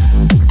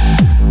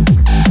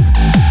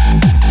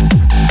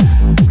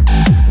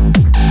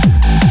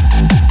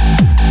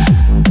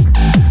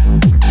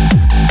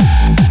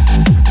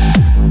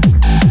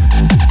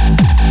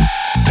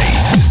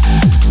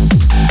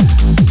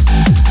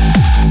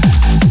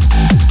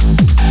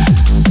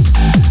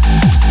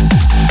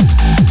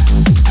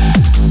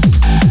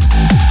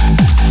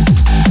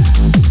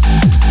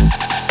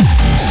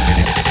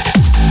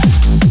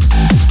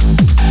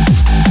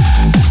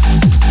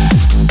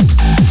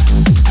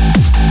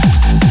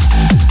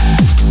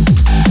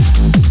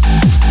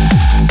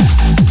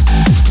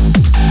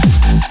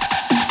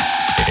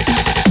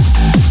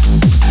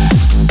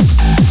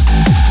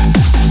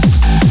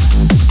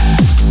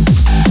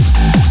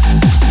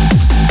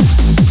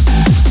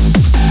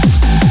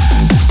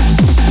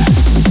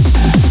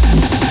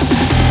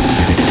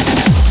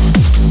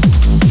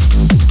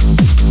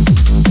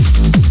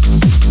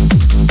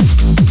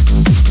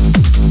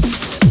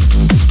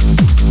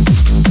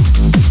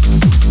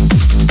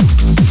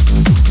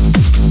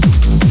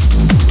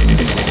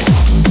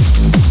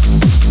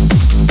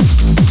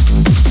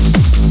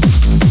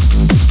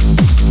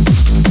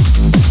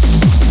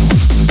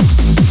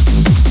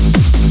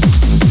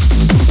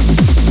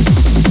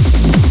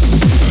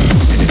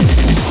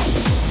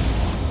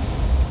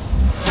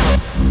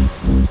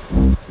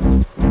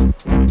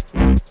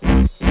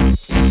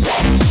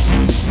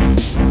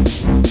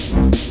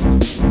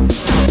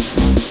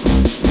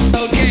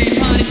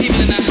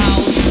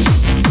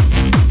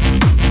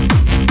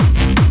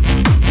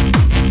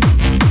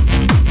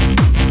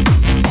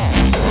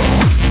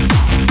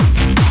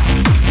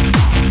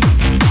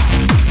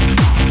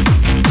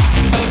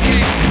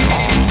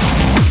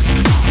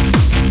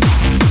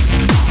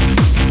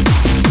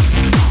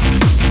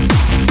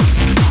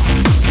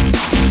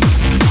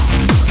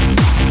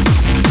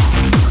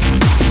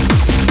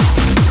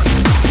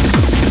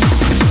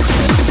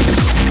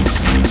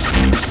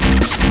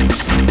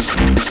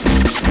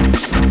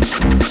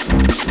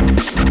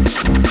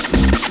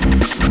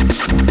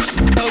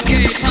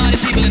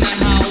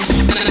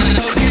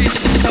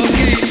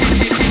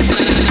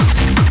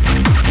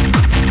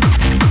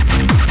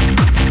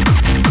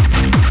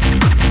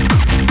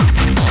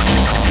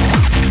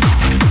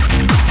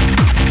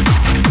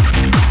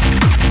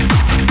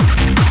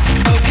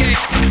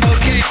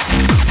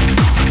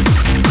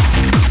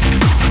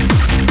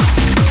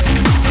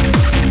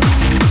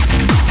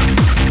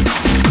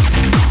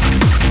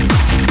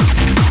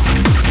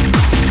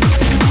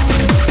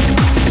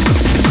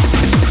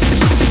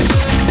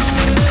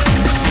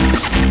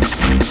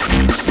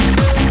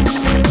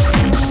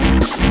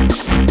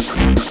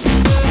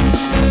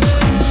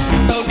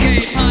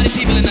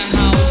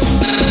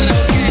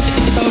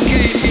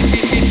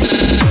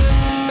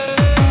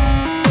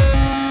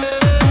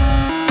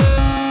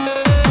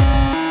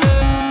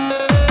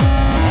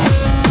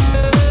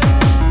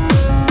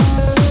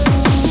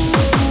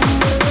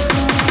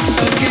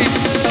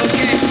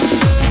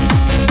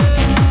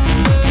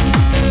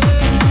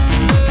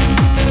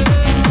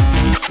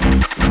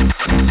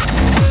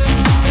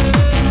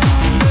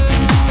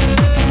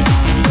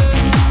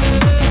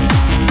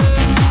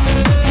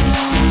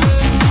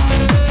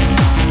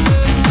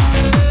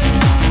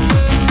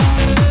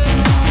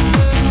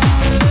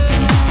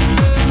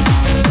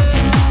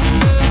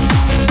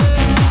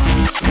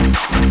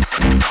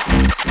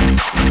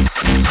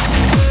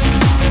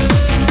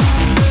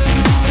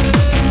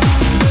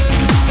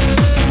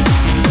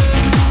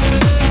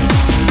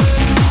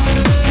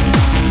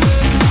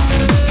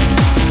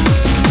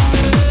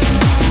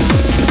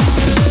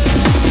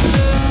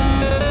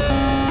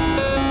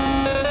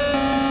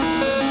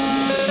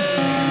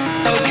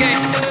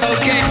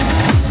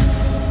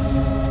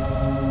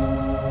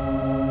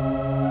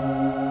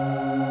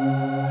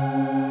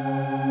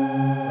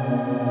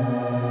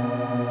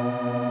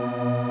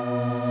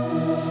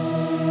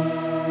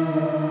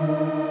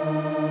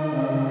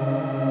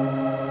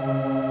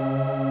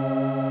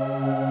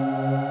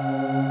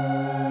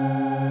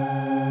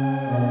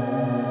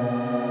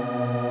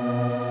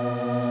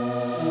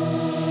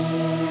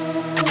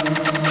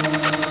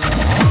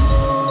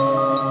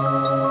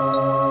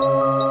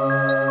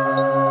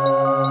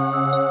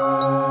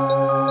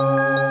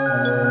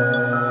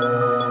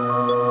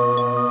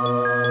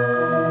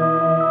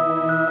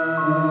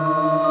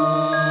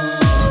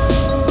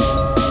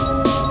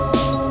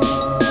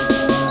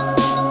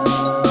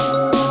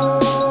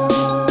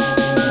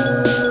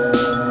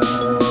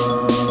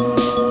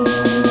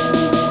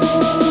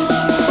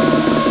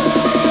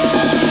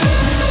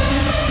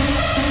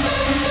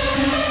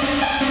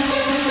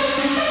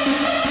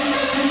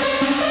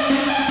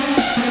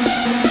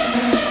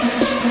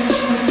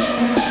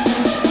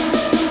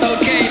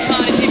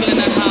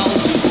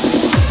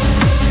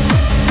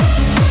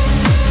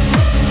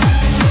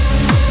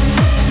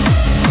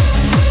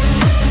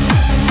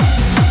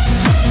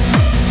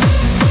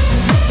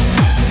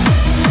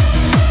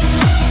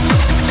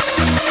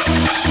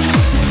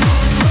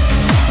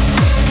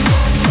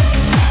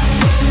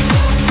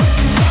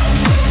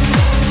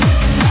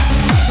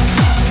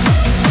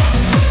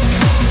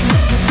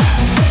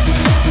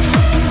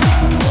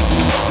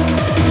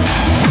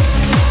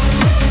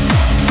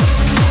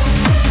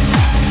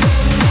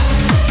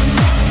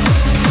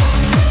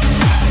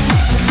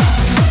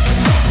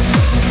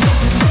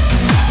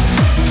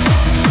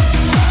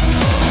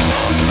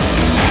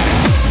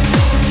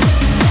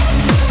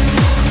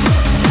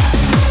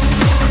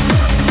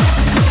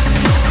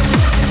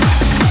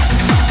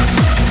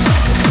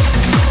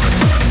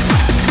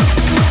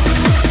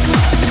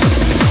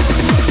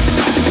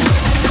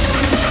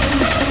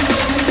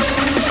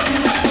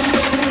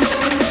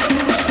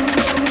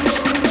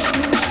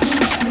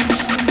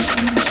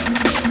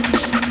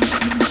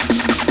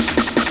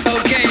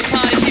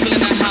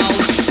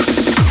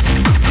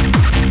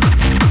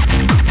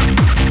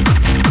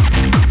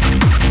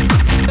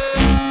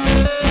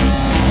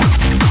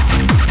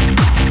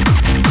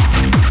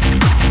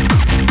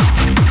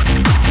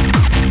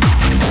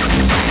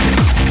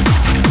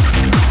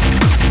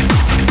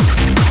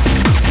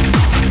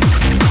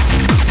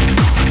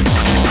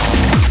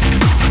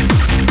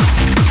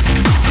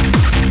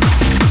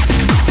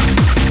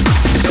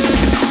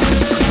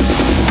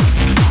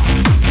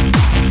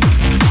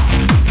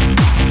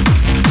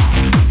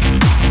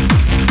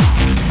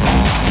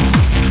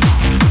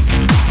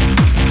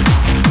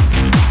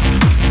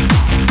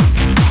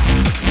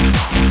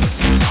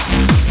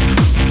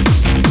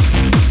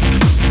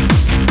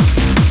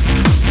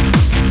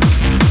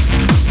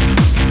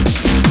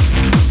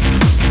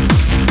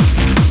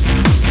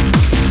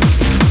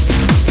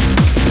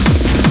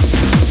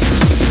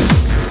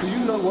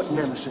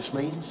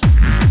 nemesis means?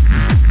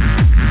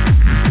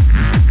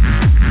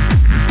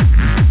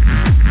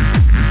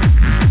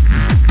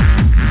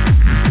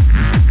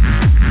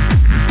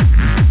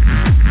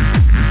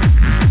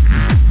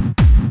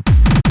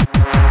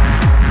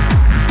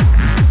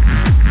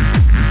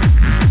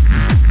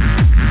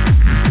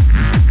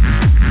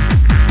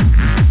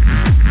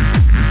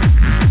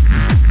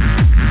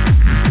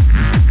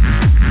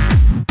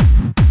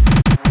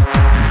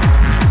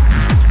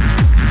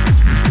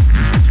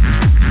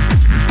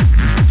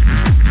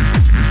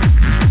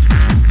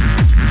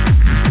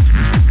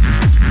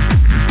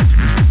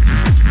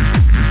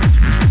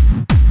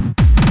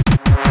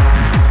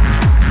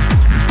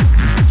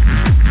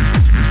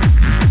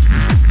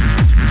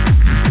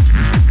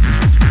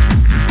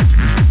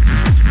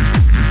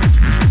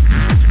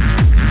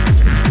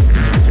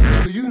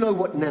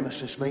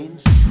 Nemesis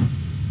means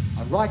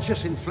a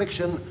righteous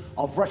infliction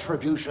of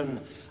retribution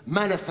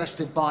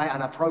manifested by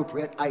an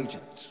appropriate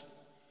agent,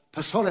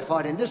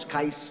 personified in this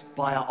case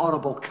by an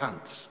honourable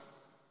cunt.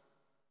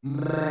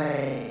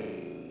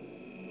 May.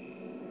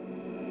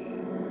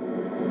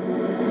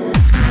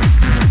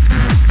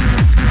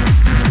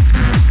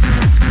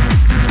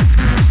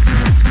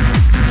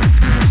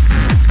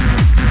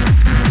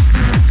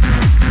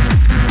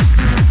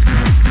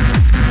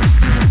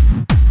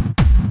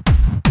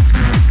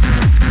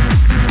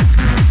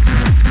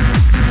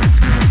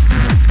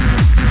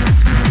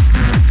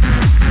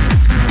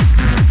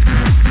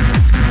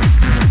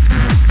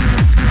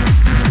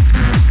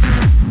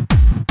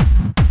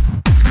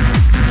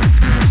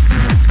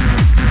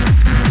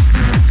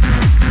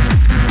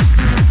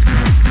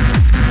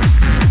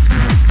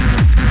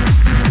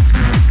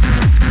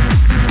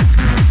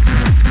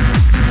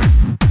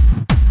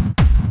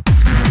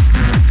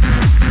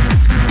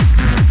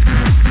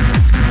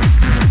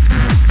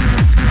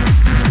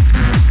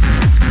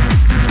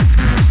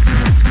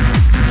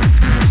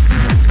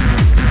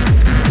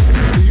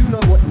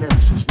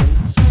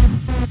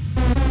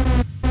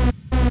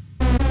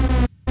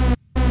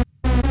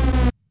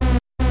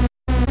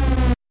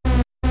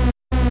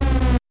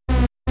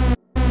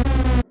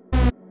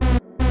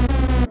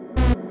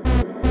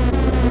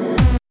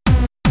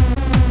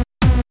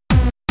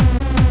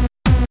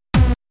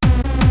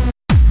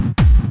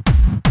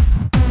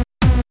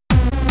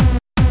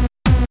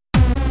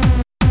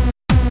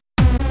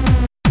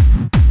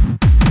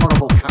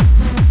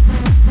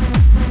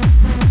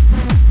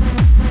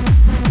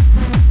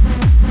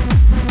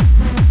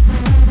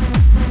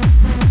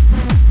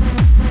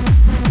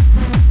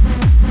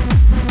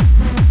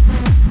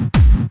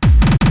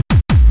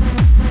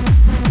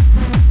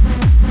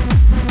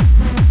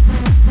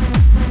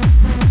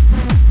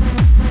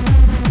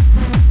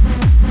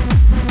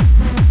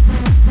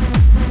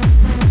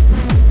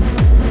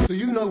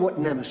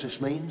 Nemesis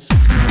means?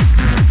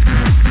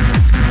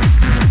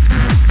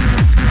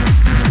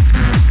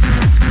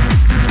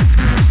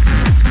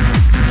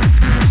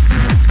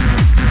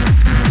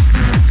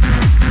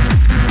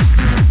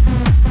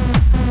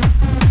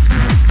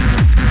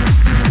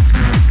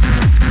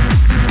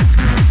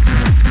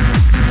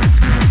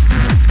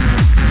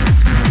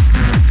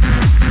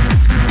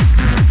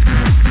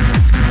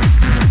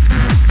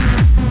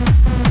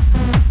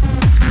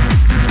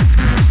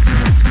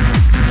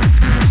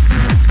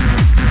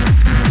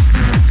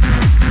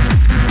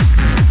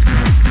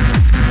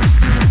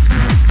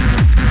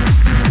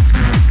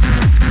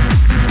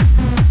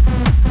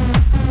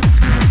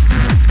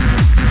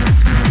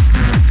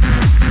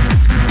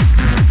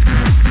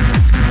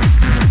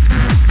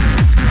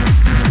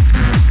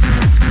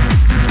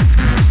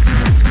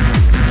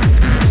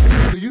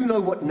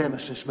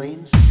 Nemesis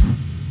means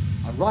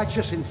a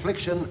righteous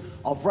infliction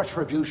of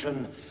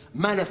retribution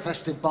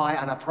manifested by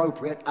an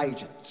appropriate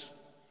agent,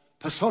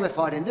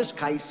 personified in this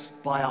case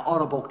by an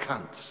honourable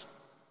cunt.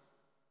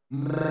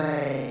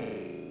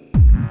 May.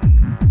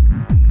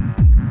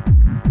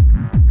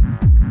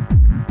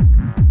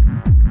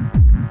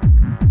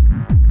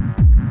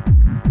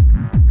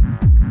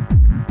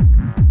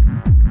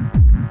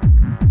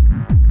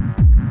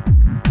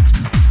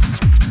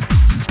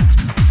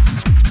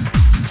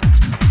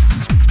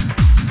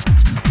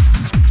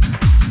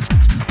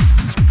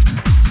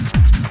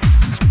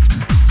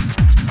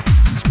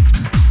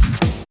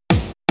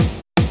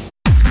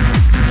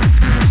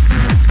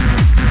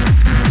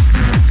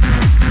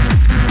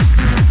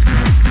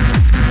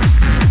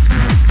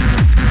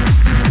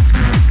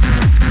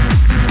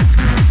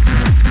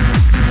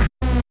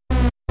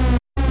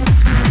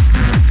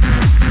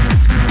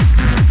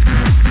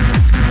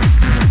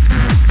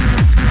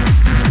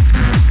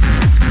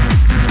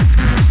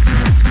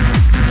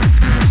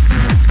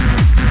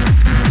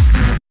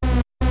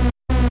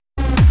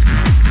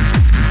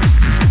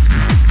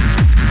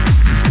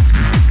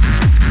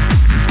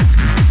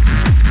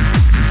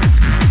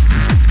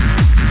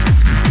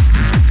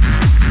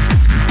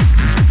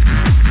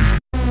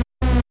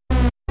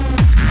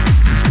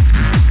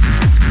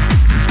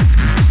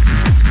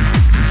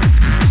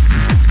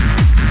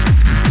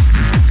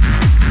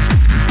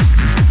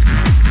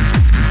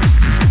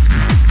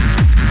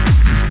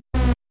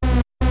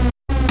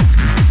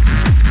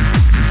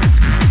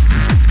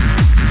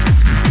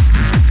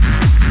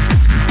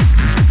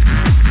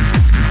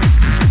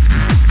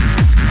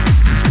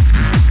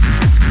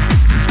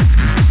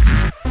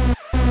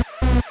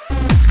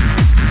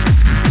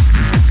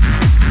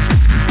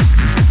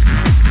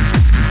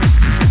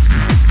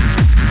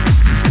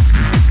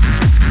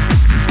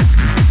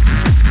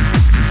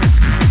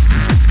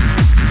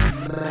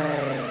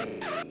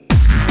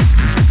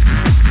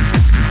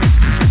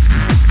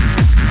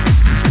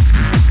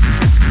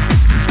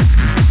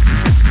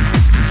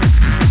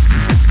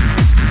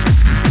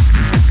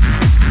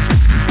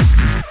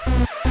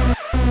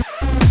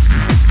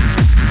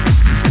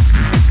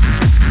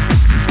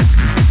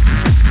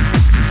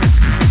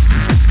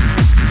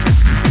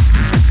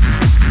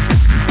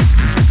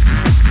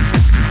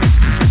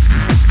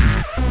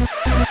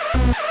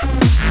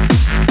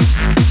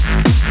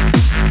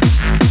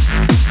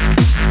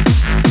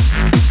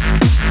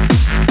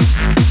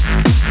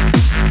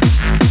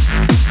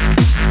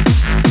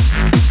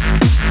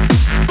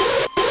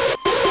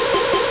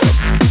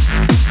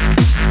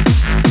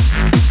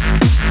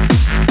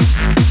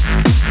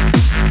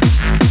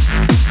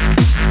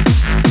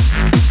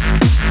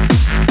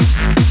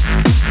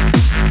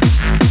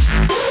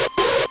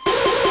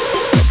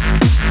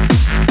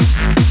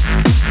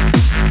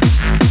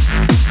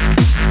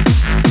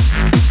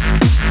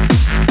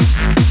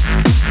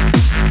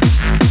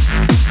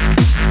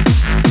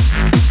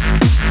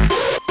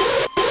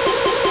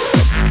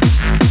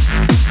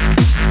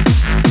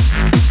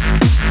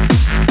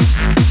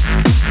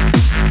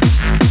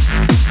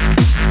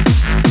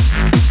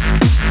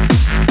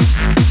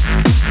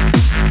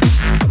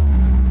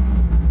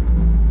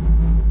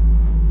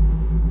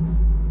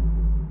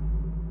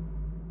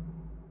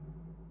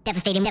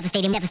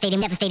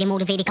 devastating,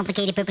 motivated,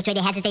 complicated,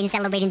 perpetrated, hesitating,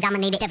 celebrating,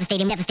 dominated,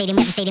 devastating,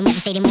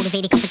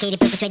 motivated, complicated,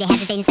 perpetrated,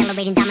 hesitating,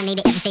 celebrating,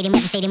 dominated, devastating,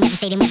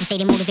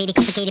 motivated,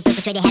 complicated,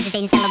 perpetrated,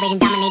 hesitating, celebrating,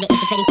 dominated,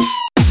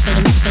 infiltrating.